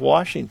culture of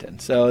Washington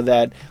so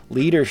that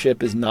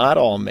leadership is not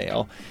all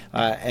male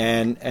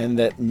and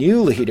that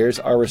new leaders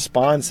are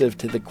responsive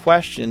to the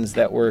questions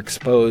that were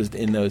exposed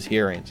in those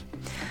hearings.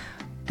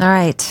 All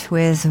right,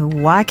 with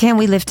Why Can't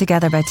We Live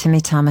Together by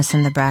Timmy Thomas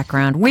in the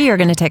background, we are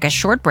going to take a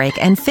short break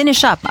and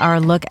finish up our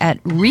look at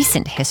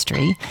recent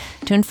history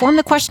to inform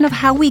the question of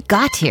how we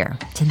got here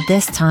to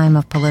this time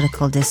of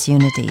political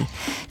disunity.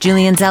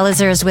 Julian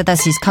Zelizer is with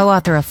us. He's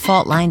co-author of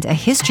Fault Lines, A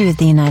History of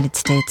the United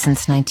States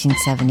Since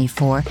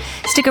 1974.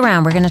 Stick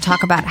around. We're going to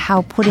talk about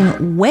how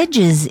putting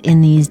wedges in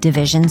these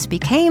divisions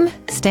became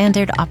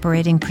standard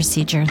operating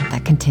procedure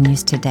that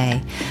continues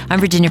today.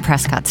 I'm Virginia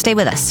Prescott. Stay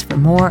with us for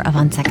more of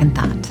On Second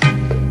Thought.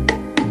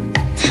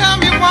 Tell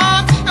me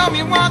why, tell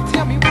me why,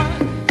 tell me why.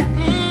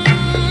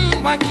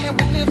 Why can't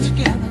we live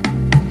together?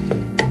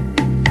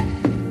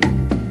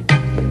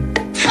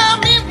 Tell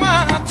me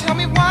why, tell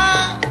me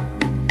why.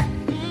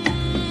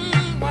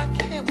 Why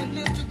can't we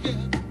live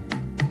together?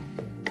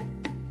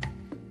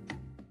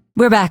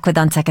 We're back with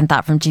On Second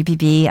Thought from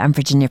GPB. I'm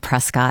Virginia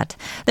Prescott.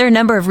 There are a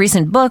number of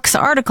recent books,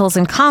 articles,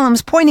 and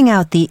columns pointing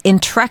out the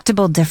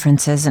intractable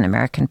differences in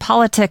American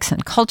politics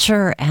and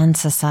culture and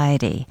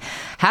society.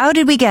 How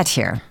did we get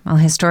here? Well,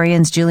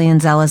 historians Julian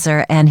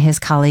Zelizer and his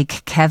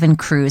colleague Kevin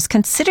Kruse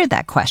considered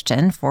that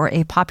question for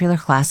a popular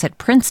class at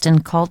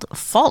Princeton called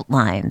Fault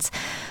Lines.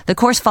 The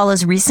course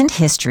follows recent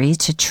history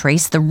to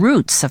trace the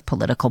roots of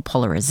political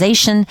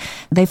polarization.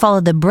 They follow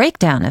the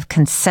breakdown of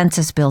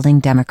consensus-building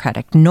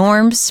democratic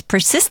norms,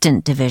 persistent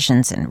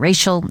divisions in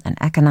racial and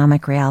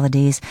economic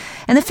realities,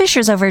 and the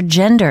fissures over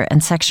gender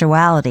and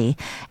sexuality,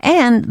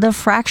 and the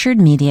fractured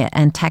media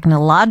and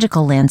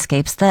technological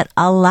landscapes that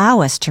allow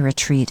us to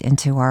retreat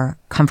into our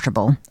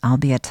comfortable,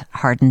 albeit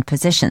hardened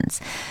positions.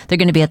 They're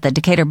going to be at the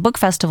Decatur Book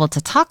Festival to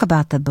talk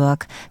about the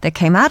book that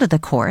came out of the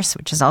course,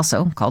 which is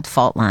also called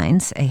Fault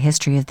Lines, A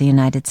History of the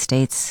United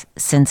States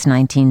Since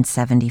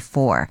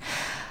 1974.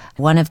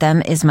 One of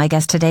them is my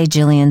guest today,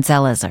 Julian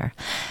Zelizer.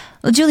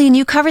 Well, Julian,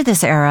 you cover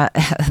this era,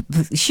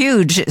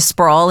 huge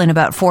sprawl in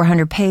about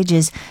 400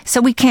 pages, so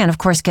we can't, of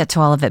course, get to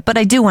all of it. But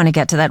I do want to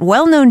get to that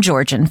well-known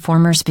Georgian,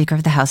 former Speaker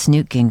of the House,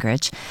 Newt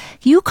Gingrich.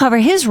 You cover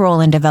his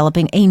role in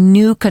developing a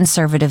new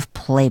conservative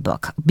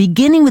playbook,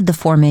 beginning with the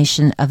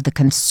formation of the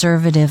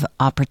Conservative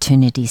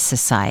Opportunity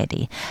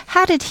Society.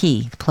 How did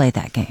he play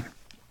that game?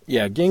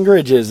 Yeah,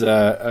 Gingrich is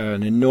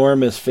an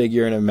enormous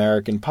figure in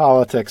American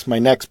politics. My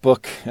next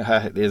book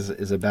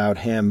is about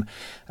him.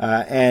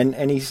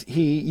 And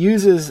he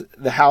uses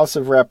the House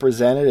of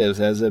Representatives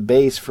as a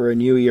base for a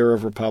new era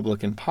of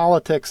Republican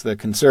politics. The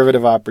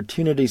Conservative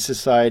Opportunity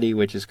Society,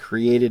 which is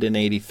created in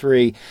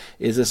 '83,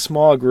 is a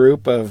small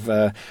group of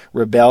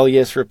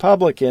rebellious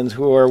Republicans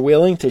who are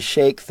willing to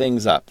shake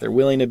things up. They're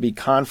willing to be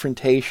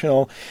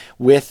confrontational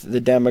with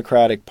the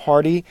Democratic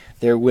Party.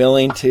 They're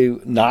willing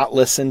to not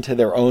listen to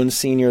their own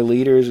senior senior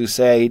leaders who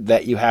say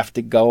that you have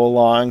to go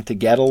along to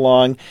get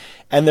along,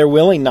 and they're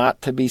willing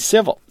not to be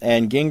civil.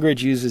 And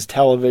Gingrich uses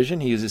television.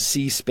 He uses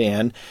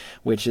C-SPAN,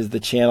 which is the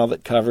channel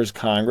that covers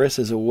Congress,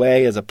 as a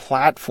way, as a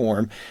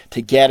platform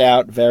to get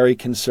out very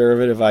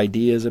conservative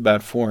ideas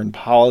about foreign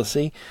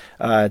policy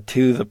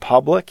to the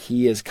public.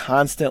 He is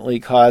constantly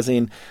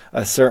causing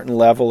a certain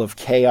level of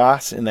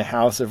chaos in the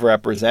House of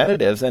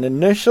Representatives. And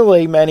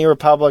initially, many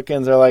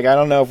Republicans are like, I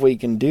don't know if we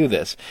can do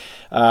this.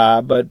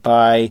 But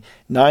by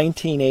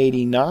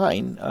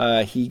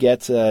 1989, he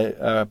gets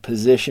a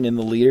position in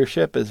the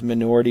leadership as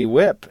minority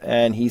whip,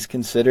 and he's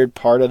considered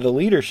part of the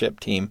leadership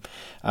team.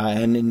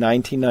 And in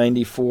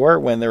 1994,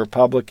 when the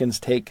Republicans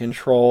take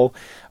control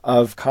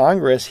of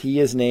Congress, he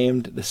is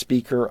named the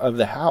Speaker of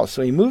the House.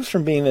 So he moves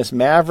from being this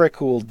maverick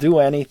who will do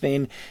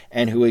anything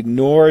and who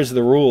ignores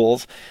the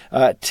rules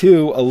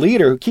to a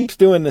leader who keeps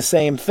doing the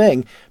same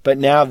thing, but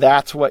now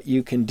that's what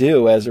you can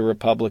do as a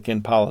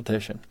Republican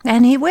politician.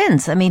 And he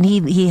wins. I mean,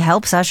 he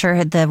helps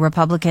usher the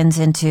Republicans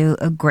into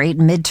great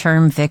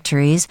midterm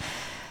victories.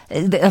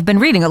 I've been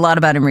reading a lot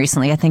about him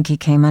recently. I think he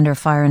came under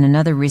fire in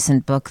another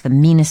recent book, The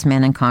Meanest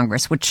Man in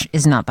Congress, which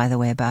is not, by the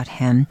way, about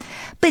him.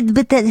 But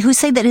who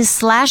say that his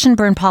slash and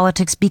burn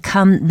politics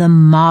become the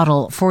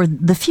model for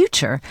the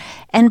future.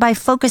 And by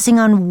focusing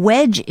on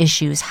wedge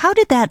issues, how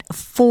did that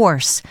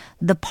force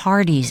the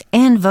parties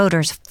and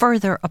voters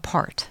further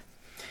apart?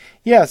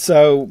 Yeah,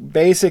 so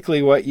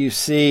basically what you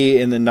see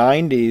in the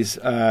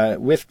 90s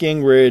with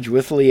Gingrich,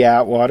 with Lee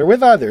Atwater,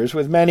 with others,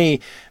 with many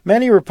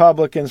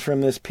Republicans from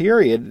this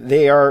period,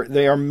 they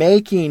are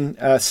making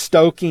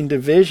stoking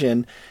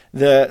division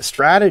the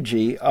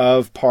strategy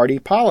of party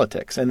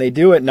politics. And they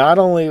do it not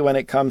only when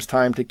it comes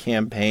time to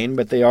campaign,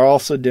 but they are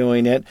also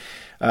doing it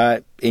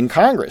in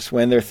Congress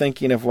when they're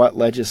thinking of what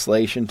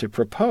legislation to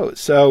propose.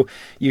 So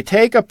you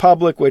take a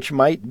public which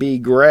might be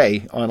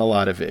gray on a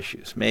lot of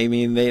issues.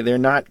 Maybe they're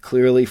not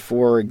clearly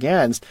for or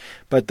against,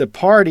 but the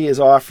party is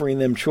offering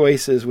them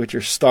choices which are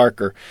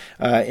starker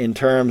in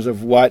terms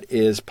of what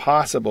is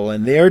possible.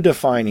 And they're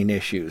defining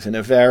issues in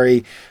a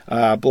very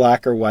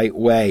black or white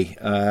way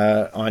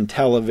on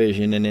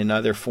television and in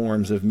other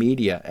forms of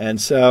media. And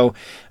so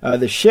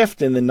the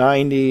shift in the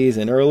 90s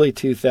and early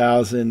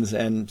 2000s,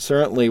 and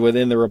certainly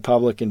within the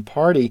Republican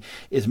Party,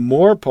 is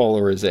more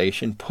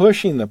polarization,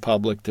 pushing the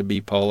public to be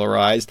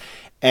polarized,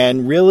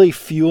 and really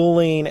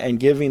fueling and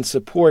giving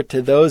support to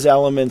those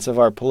elements of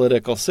our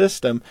political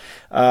system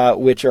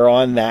which are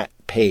on that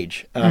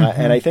page.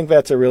 And I think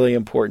that's a really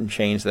important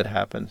change that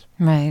happens.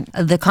 Right.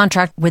 The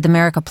Contract with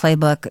America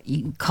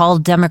playbook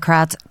called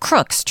Democrats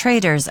crooks,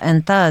 traitors,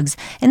 and thugs.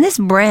 And this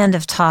brand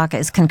of talk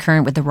is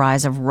concurrent with the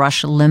rise of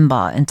Rush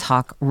Limbaugh in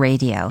talk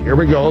radio. Here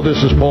we go.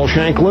 This is Paul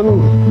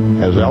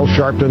Shanklin as Al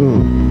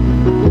Sharpton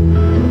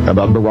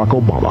about Barack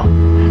Obama.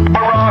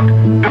 Barack,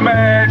 the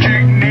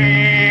magic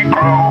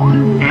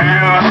Negro,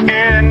 lives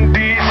in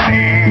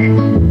D.C.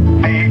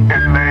 The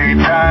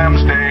LA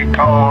Times, they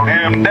call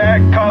him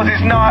that cause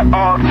he's not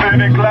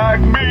authentic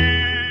like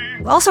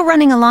me. Also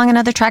running along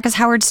another track is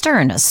Howard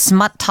Stern, a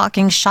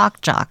smut-talking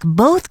shock jock,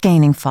 both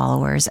gaining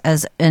followers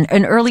as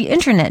an early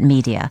internet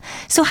media.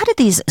 So how did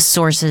these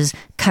sources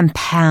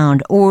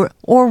compound or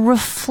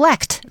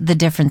reflect the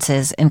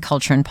differences in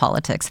culture and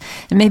politics?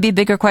 And maybe a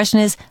bigger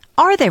question is,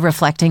 are they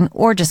reflecting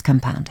or just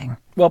compounding?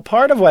 Well,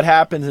 part of what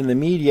happens in the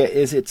media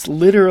is it's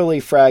literally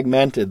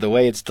fragmented the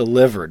way it's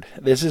delivered.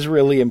 This is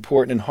really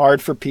important and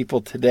hard for people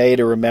today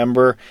to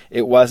remember.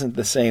 It wasn't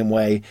the same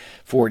way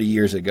 40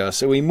 years ago.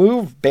 So we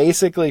move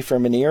basically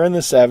from an era in the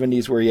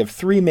 70s where you have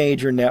three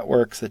major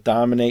networks that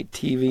dominate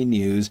TV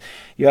news.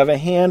 You have a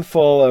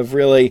handful of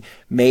really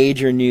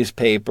major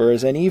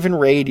newspapers, and even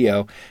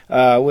radio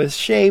was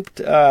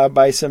shaped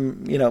by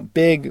some,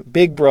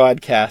 big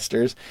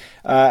broadcasters.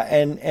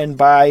 And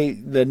by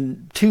the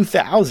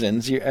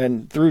 2000s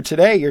and through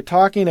today, you're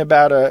talking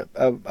about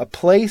a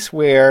place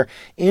where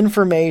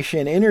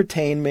information,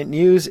 entertainment,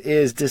 news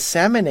is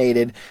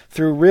disseminated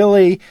through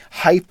really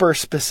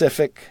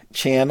hyper-specific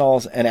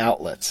channels and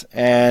outlets.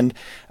 And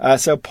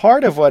so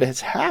part of what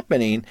is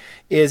happening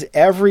is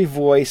every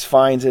voice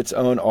finds its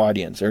own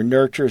audience or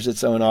nurtures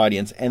its own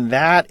audience. And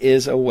that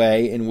is a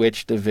way in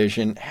which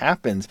division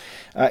happens.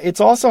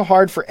 It's also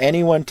hard for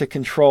anyone to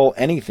control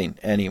anything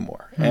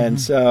anymore. Mm-hmm.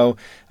 And so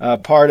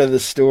part of the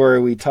story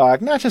we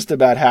talk, not just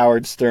about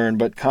Howard Stern,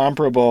 but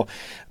comparable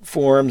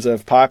forms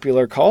of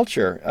popular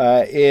culture,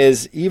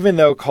 is even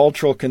though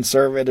cultural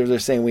conservatives are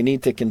saying we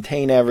need to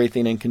contain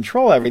everything and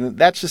control everything,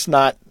 that's just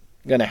not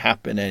going to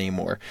happen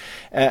anymore.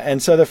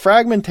 And so the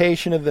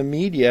fragmentation of the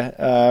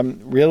media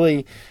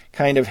really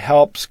kind of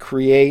helps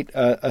create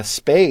a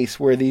space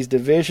where these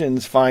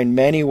divisions find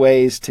many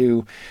ways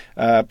to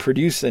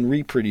produce and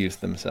reproduce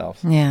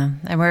themselves. Yeah.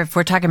 And if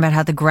we're talking about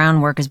how the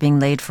groundwork is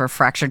being laid for a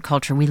fractured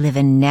culture we live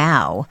in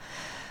now,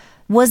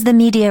 was the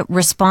media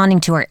responding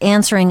to or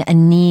answering a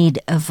need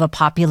of a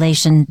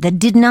population that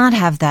did not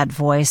have that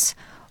voice?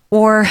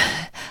 Or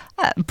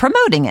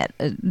promoting it.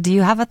 Do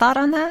you have a thought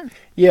on that?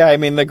 Yeah, I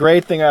mean, the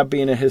great thing about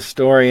being a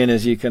historian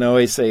is you can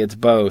always say it's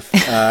both.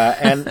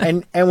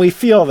 And we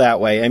feel that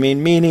way. I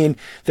mean, meaning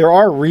there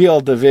are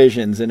real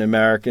divisions in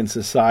American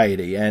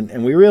society,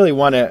 and we really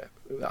want to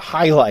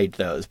highlight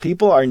those.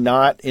 People are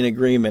not in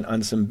agreement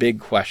on some big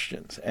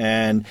questions.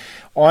 And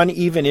on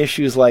even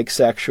issues like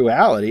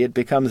sexuality, it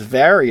becomes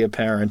very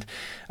apparent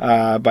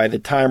by the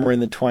time we're in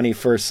the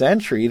 21st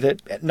century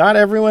that not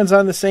everyone's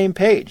on the same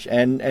page.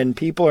 And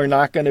people are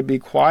not going to be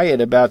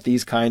quiet about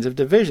these kinds of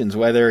divisions,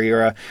 whether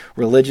you're a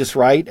religious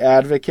right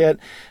advocate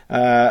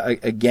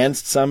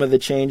against some of the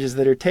changes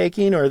that are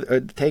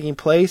taking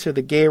place, or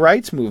the gay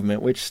rights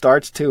movement, which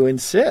starts to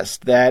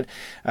insist that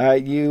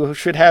you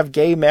should have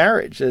gay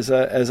marriage as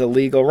a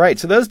legal right.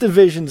 So those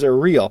divisions are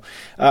real.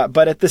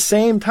 But at the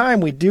same time,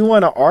 we do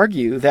want to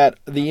argue that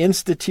the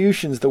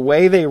institutions, the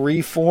way they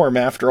reform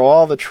after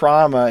all the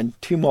trauma and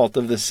tumult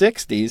of the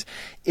 60s,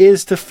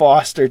 is to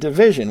foster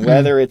division,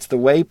 whether it's the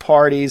way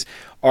parties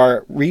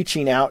are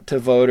reaching out to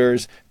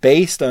voters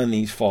based on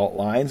these fault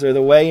lines, or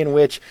the way in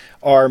which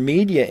our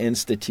media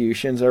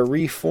institutions are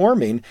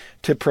reforming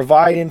to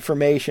provide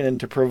information and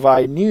to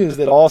provide news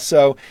that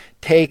also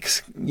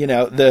takes,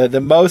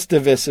 the most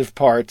divisive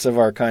parts of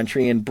our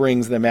country and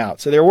brings them out.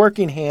 So they're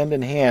working hand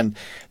in hand.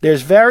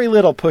 There's very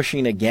little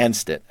pushing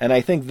against it. And I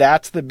think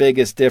that's the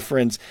biggest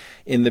difference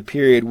in the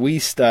period we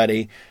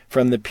study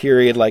from the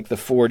period like the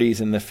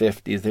 40s and the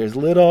 50s. There's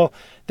little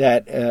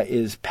that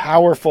is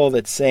powerful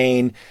that's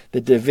saying the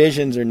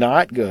divisions are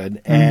not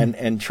good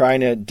and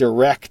trying to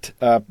direct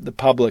the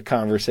public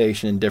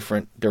conversation in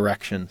different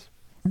directions.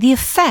 The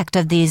effect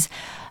of these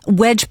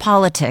wedge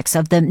politics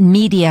of the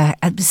media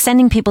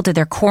sending people to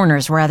their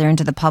corners rather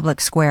into the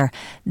public square,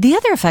 the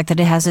other effect that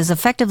it has is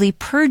effectively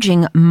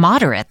purging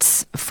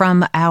moderates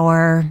from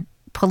our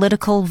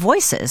political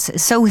voices.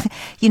 So,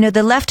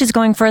 the left is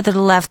going further to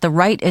the left, the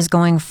right is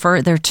going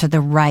further to the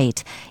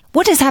right.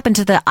 What has happened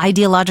to the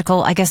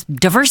ideological,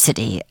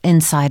 diversity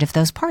inside of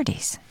those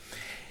parties?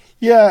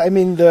 Yeah, I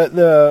mean,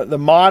 the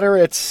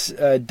moderates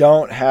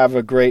don't have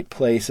a great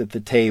place at the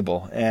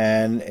table.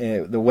 And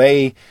the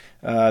way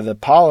the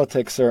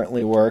politics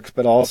certainly works,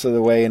 but also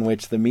the way in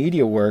which the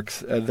media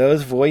works,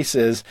 those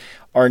voices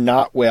are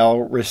not well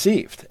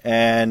received.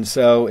 And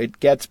so it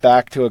gets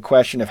back to a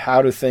question of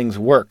how do things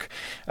work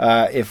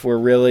if we're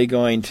really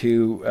going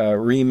to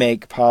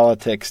remake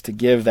politics to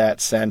give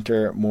that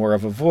center more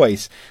of a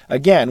voice.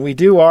 Again, we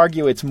do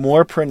argue it's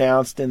more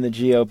pronounced in the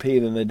GOP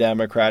than the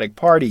Democratic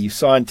Party. You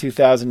saw in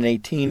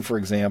 2018, for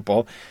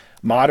example,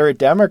 moderate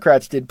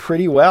Democrats did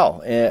pretty well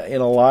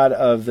in a lot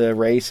of the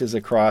races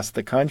across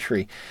the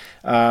country.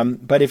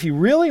 But if you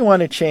really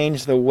want to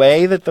change the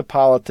way that the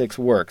politics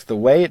works, the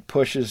way it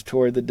pushes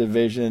toward the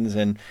divisions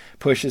and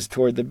pushes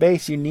toward the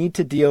base, you need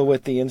to deal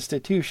with the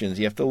institutions.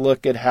 You have to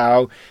look at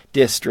how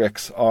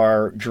districts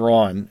are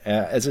drawn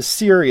as a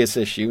serious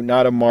issue,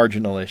 not a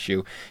marginal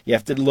issue. You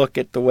have to look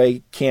at the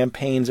way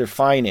campaigns are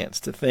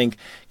financed to think,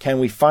 can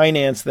we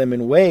finance them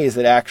in ways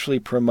that actually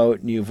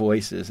promote new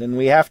voices? And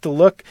we have to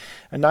look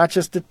not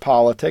just at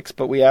politics,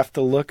 but we have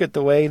to look at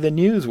the way the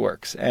news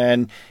works.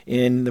 And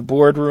in the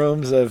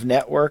boardrooms of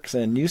networks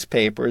and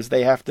newspapers,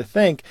 they have to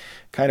think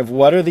kind of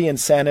what are the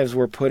incentives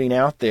we're putting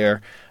out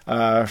there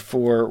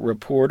for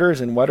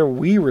reporters, and what are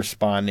we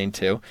responding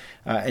to?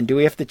 And do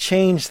we have to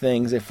change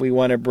things if we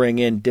want to bring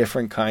in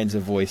different kinds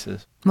of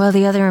voices? Well,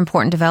 the other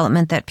important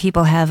development that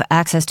people have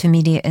access to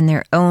media in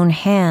their own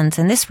hands,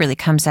 and this really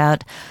comes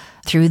out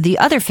through the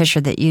other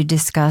fissure that you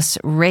discuss,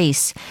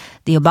 race.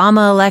 The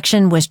Obama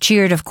election was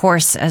cheered, of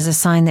course, as a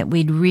sign that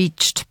we'd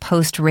reached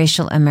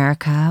post-racial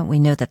America. We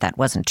know that that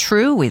wasn't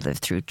true. We lived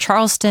through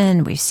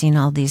Charleston. We've seen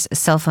all these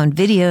cell phone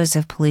videos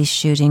of police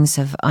shootings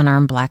of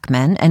unarmed black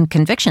men and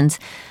convictions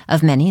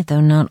of many,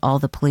 though not all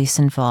the police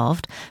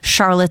involved.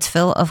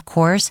 Charlottesville, of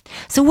course.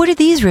 So what are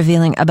these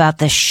revealing about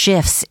the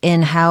shifts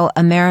in how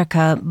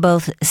America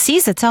both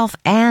sees itself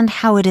and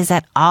how it is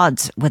at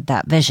odds with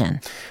that vision?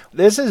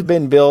 This has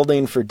been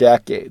building for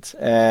decades,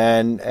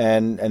 and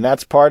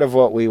that's part of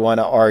what we want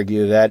to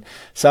argue, that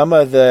some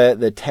of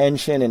the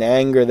tension and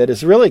anger that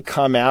has really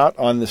come out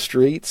on the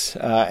streets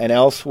and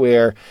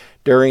elsewhere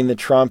during the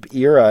Trump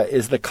era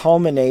is the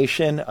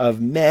culmination of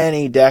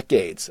many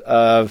decades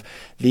of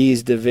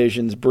these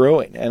divisions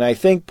brewing. And I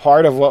think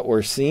part of what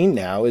we're seeing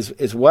now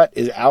is what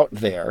is out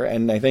there.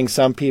 And I think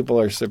some people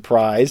are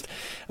surprised,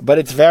 but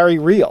it's very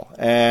real.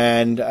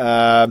 And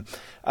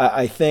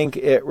I think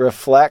it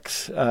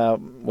reflects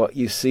what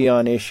you see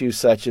on issues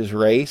such as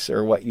race,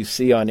 or what you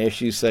see on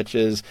issues such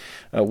as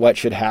what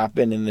should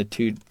happen in the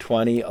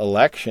 2020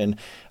 election,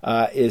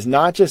 is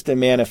not just a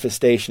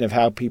manifestation of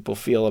how people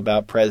feel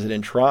about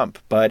President Trump,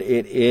 but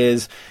it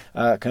is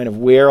kind of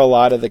where a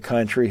lot of the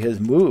country has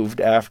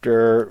moved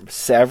after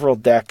several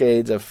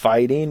decades of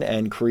fighting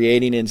and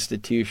creating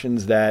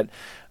institutions that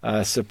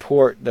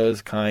support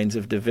those kinds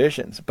of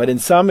divisions. But in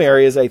some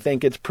areas, I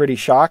think it's pretty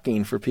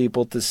shocking for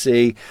people to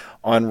see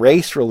on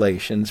race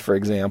relations, for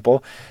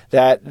example,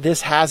 that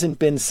this hasn't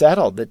been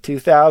settled, that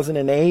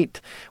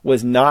 2008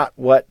 was not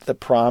what the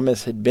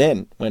promise had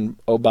been when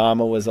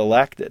Obama was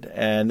elected,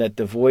 and that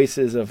the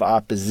voices of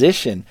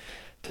opposition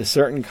to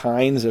certain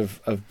kinds of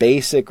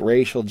basic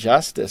racial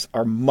justice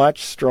are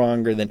much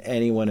stronger than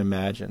anyone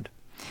imagined.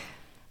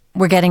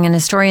 We're getting an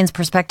historian's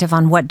perspective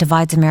on what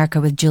divides America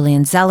with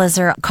Julian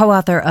Zelizer,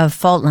 co-author of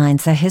Fault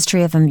Lines, The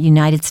History of the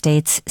United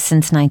States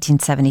Since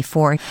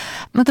 1974.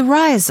 The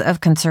rise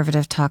of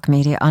conservative talk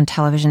media on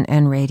television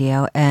and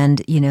radio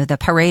and, the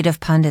parade of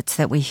pundits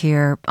that we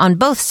hear on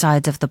both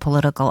sides of the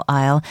political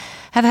aisle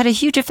have had a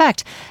huge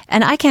effect.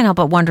 And I can't help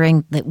but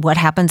wondering what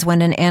happens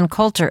when an Ann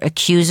Coulter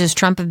accuses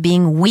Trump of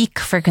being weak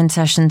for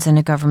concessions in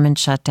a government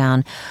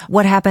shutdown.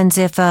 What happens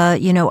if,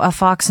 a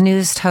Fox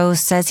News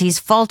host says he's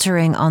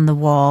faltering on the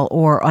wall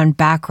or on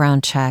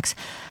background checks?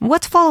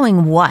 What's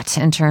following what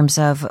in terms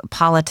of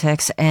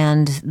politics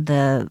and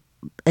the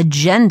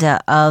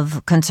agenda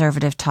of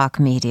conservative talk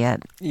media?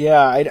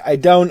 Yeah,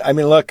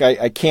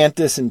 I can't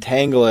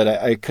disentangle it.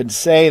 I could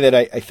say that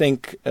I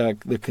think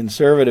the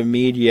conservative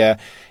media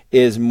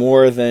is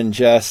more than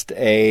just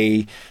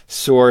a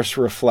source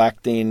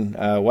reflecting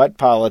what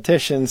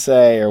politicians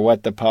say or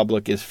what the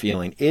public is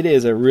feeling. It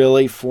is a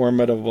really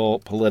formidable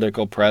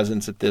political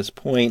presence at this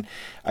point.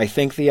 I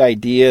think the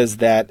ideas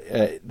that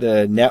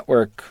the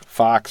network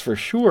Fox for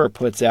sure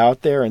puts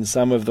out there and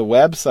some of the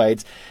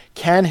websites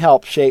can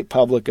help shape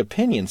public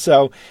opinion.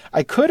 So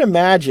I could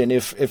imagine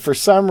if for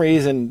some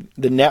reason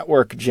the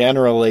network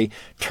generally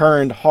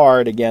turned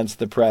hard against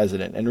the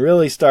president and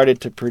really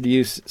started to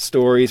produce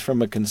stories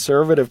from a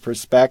conservative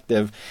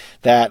perspective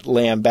that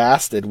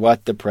lambasted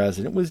what the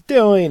president was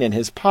doing and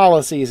his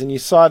policies, and you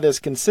saw this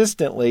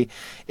consistently,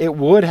 it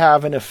would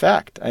have an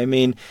effect. I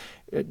mean,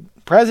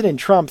 President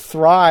Trump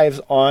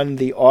thrives on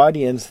the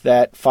audience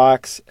that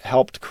Fox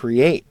helped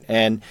create,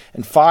 and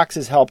Fox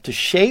has helped to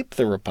shape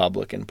the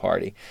Republican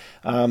Party.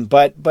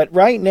 But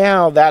right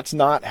now, that's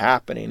not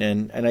happening,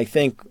 and I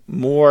think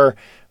more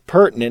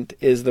pertinent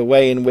is the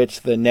way in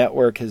which the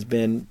network has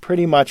been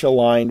pretty much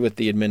aligned with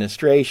the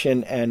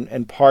administration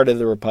and part of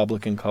the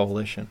Republican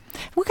coalition.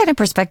 What kind of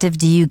perspective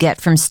do you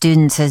get from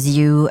students as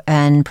you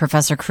and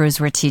Professor Cruz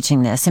were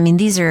teaching this? I mean,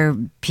 these are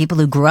people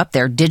who grew up,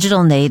 they're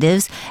digital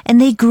natives, and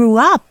they grew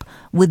up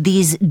with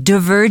these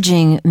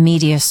diverging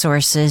media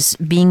sources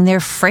being their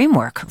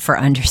framework for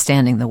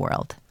understanding the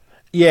world.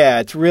 Yeah,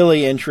 it's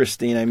really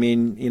interesting. I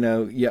mean,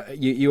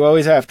 you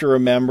always have to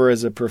remember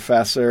as a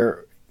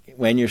professor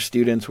when your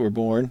students were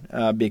born,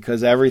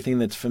 because everything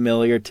that's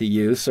familiar to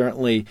you,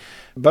 certainly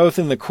both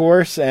in the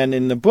course and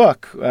in the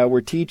book,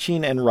 we're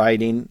teaching and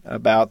writing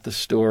about the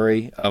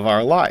story of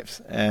our lives.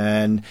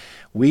 And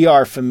we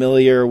are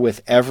familiar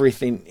with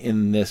everything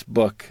in this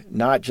book,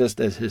 not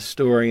just as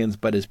historians,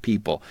 but as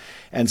people.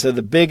 And so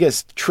the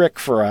biggest trick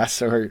for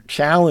us, or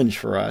challenge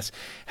for us,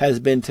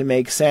 has been to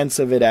make sense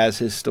of it as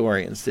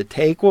historians, to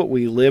take what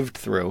we lived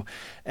through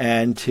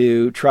and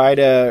to try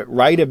to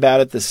write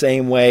about it the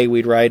same way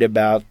we'd write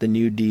about the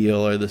New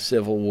Deal or the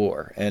Civil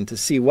War, and to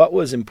see what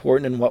was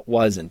important and what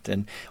wasn't,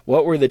 and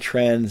what were the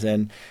trends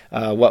and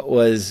what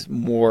was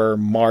more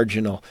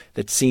marginal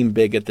that seemed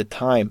big at the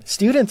time.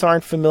 Students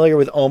aren't familiar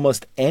with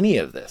almost any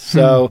of this.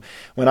 So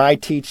when I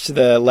teach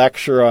the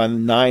lecture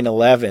on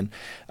 9/11,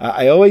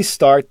 I always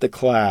start the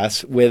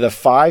class with a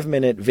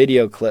 5-minute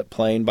video clip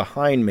playing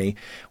behind me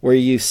where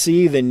you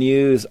see the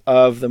news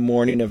of the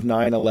morning of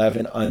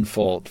 9/11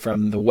 unfold,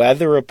 from the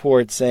weather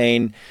report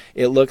saying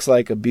it looks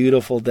like a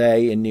beautiful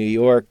day in New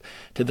York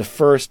to the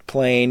first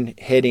plane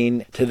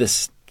hitting, to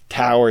the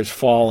towers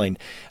falling,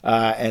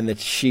 and the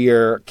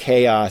sheer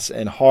chaos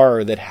and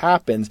horror that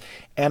happens.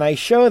 And I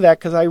show that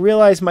because I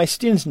realize my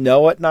students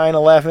know what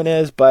 9/11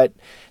 is, but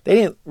they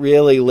didn't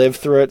really live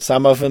through it.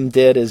 Some of them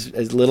did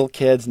as little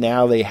kids.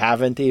 Now they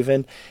haven't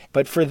even.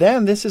 But for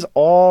them, this is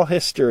all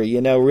history.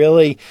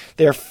 Really,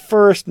 their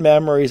first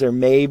memories are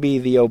maybe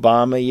the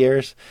Obama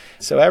years.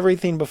 So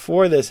everything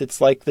before this, it's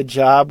like the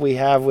job we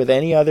have with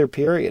any other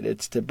period.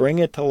 It's to bring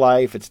it to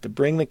life. It's to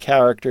bring the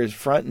characters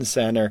front and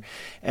center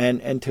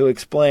and to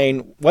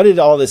explain, what did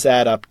all this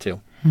add up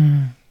to?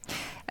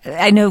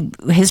 I know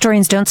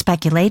historians don't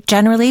speculate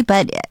generally,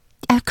 but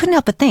I couldn't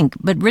help but think.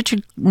 But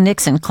Richard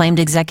Nixon claimed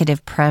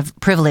executive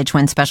privilege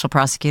when Special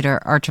Prosecutor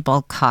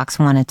Archibald Cox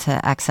wanted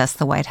to access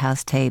the White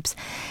House tapes.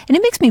 And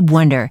it makes me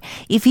wonder,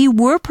 if he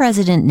were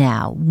president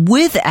now,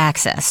 with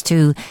access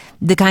to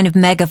the kind of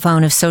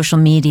megaphone of social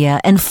media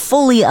and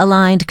fully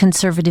aligned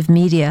conservative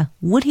media,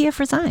 would he have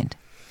resigned?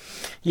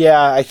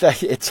 Yeah,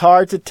 it's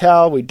hard to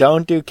tell. We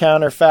don't do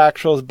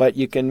counterfactuals, but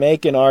you can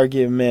make an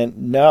argument,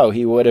 no,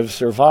 he would have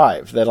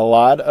survived. That a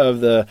lot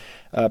of the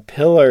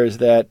pillars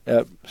that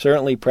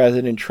certainly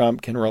President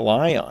Trump can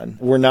rely on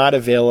were not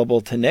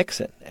available to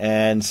Nixon.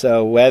 And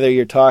so whether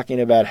you're talking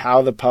about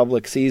how the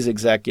public sees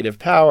executive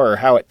power or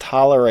how it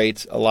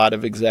tolerates a lot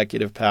of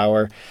executive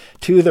power,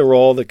 to the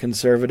role the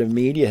conservative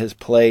media has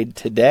played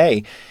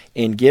today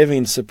in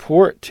giving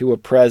support to a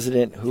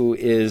president who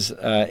is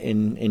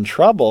in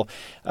trouble,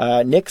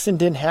 Nixon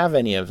didn't have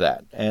any of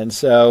that. And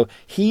so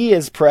he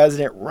is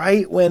president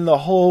right when the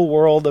whole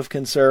world of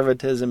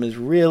conservatism is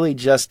really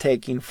just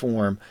taking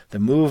form. The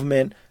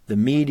movement, the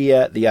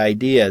media, the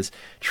ideas.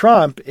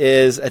 Trump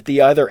is at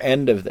the other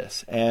end of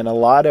this. And a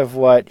lot of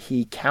what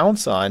he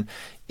counts on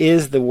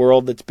is the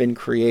world that's been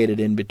created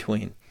in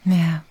between.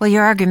 Yeah. Well,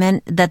 your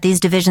argument that these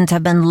divisions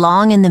have been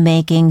long in the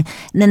making,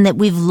 and then that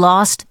we've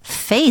lost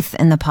faith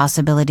in the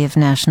possibility of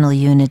national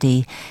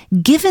unity.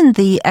 Given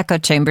the echo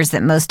chambers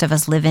that most of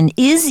us live in,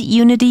 is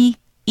unity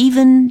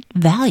even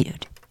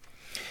valued?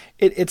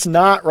 It's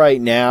not right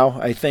now.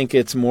 I think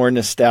it's more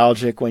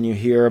nostalgic when you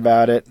hear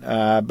about it.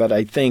 But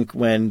I think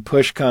when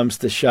push comes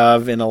to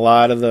shove in a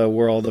lot of the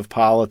world of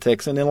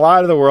politics and in a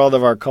lot of the world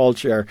of our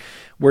culture,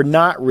 we're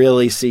not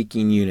really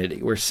seeking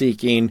unity. We're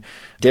seeking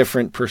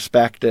different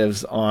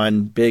perspectives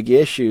on big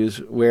issues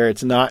where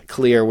it's not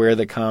clear where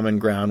the common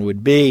ground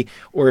would be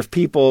or if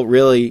people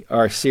really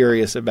are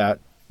serious about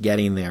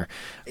getting there.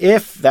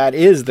 If that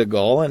is the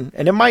goal, and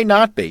it might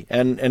not be,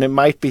 and it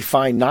might be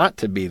fine not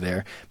to be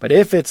there, but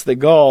if it's the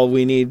goal,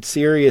 we need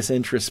serious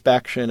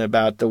introspection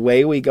about the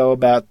way we go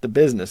about the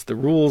business, the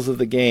rules of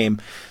the game,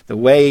 the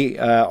way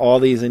all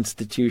these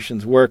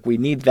institutions work. We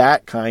need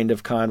that kind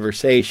of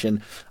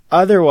conversation.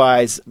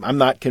 Otherwise, I'm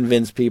not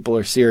convinced people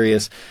are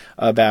serious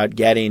about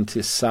getting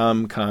to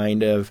some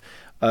kind of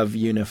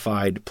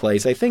unified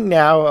place. I think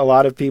now a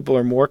lot of people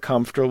are more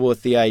comfortable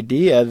with the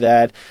idea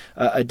that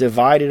a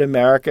divided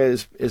America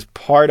is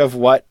part of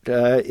what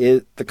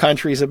the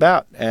country's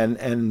about,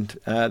 and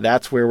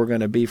that's where we're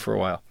going to be for a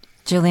while.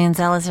 Julian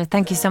Zelizer,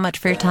 thank you so much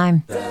for your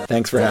time.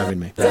 Thanks for having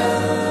me.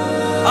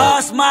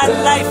 All's my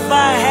life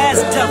I has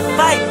to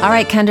fight. All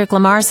right, Kendrick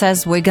Lamar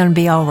says we're going to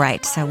be all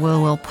right. So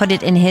we'll put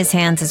it in his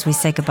hands as we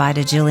say goodbye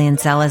to Julian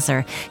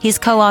Zelizer. He's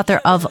co-author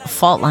of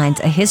Fault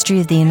Lines, A History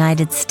of the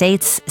United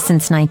States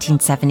Since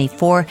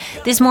 1974.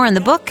 There's more in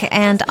the book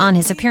and on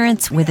his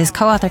appearance with his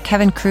co-author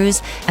Kevin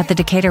Cruz at the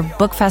Decatur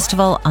Book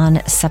Festival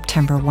on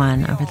September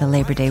 1 over the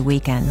Labor Day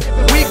weekend.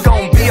 We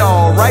gon' be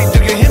all right. Do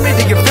you hear me?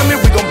 Do you feel me?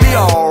 We gon' be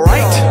all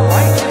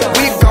right.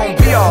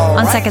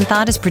 On Second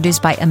Thought is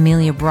produced by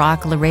Amelia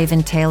Brock,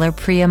 LaRaven Taylor,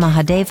 Priya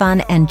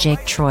Mahadevan, and Jake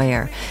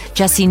Troyer.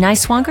 Jesse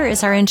Neiswanger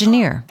is our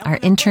engineer. Our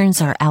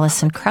interns are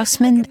Allison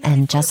Krausman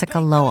and Jessica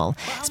Lowell.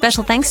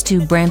 Special thanks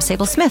to Bram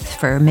Sable-Smith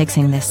for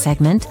mixing this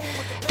segment.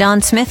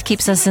 Don Smith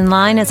keeps us in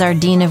line as our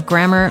Dean of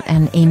Grammar,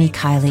 and Amy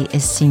Kiley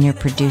is senior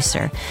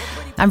producer.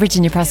 I'm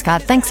Virginia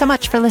Prescott. Thanks so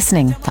much for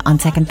listening to On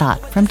Second Thought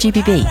from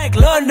GBB. Like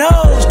Lord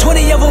knows,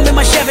 20 of them in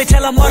my Chevy.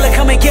 Tell them all to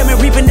come and get me,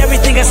 reaping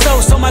everything I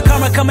sow. So my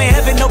karma come in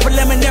heaven, no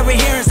preliminary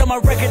hearings on my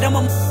record. I'm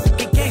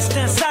a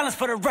gangster in silence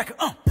for the record.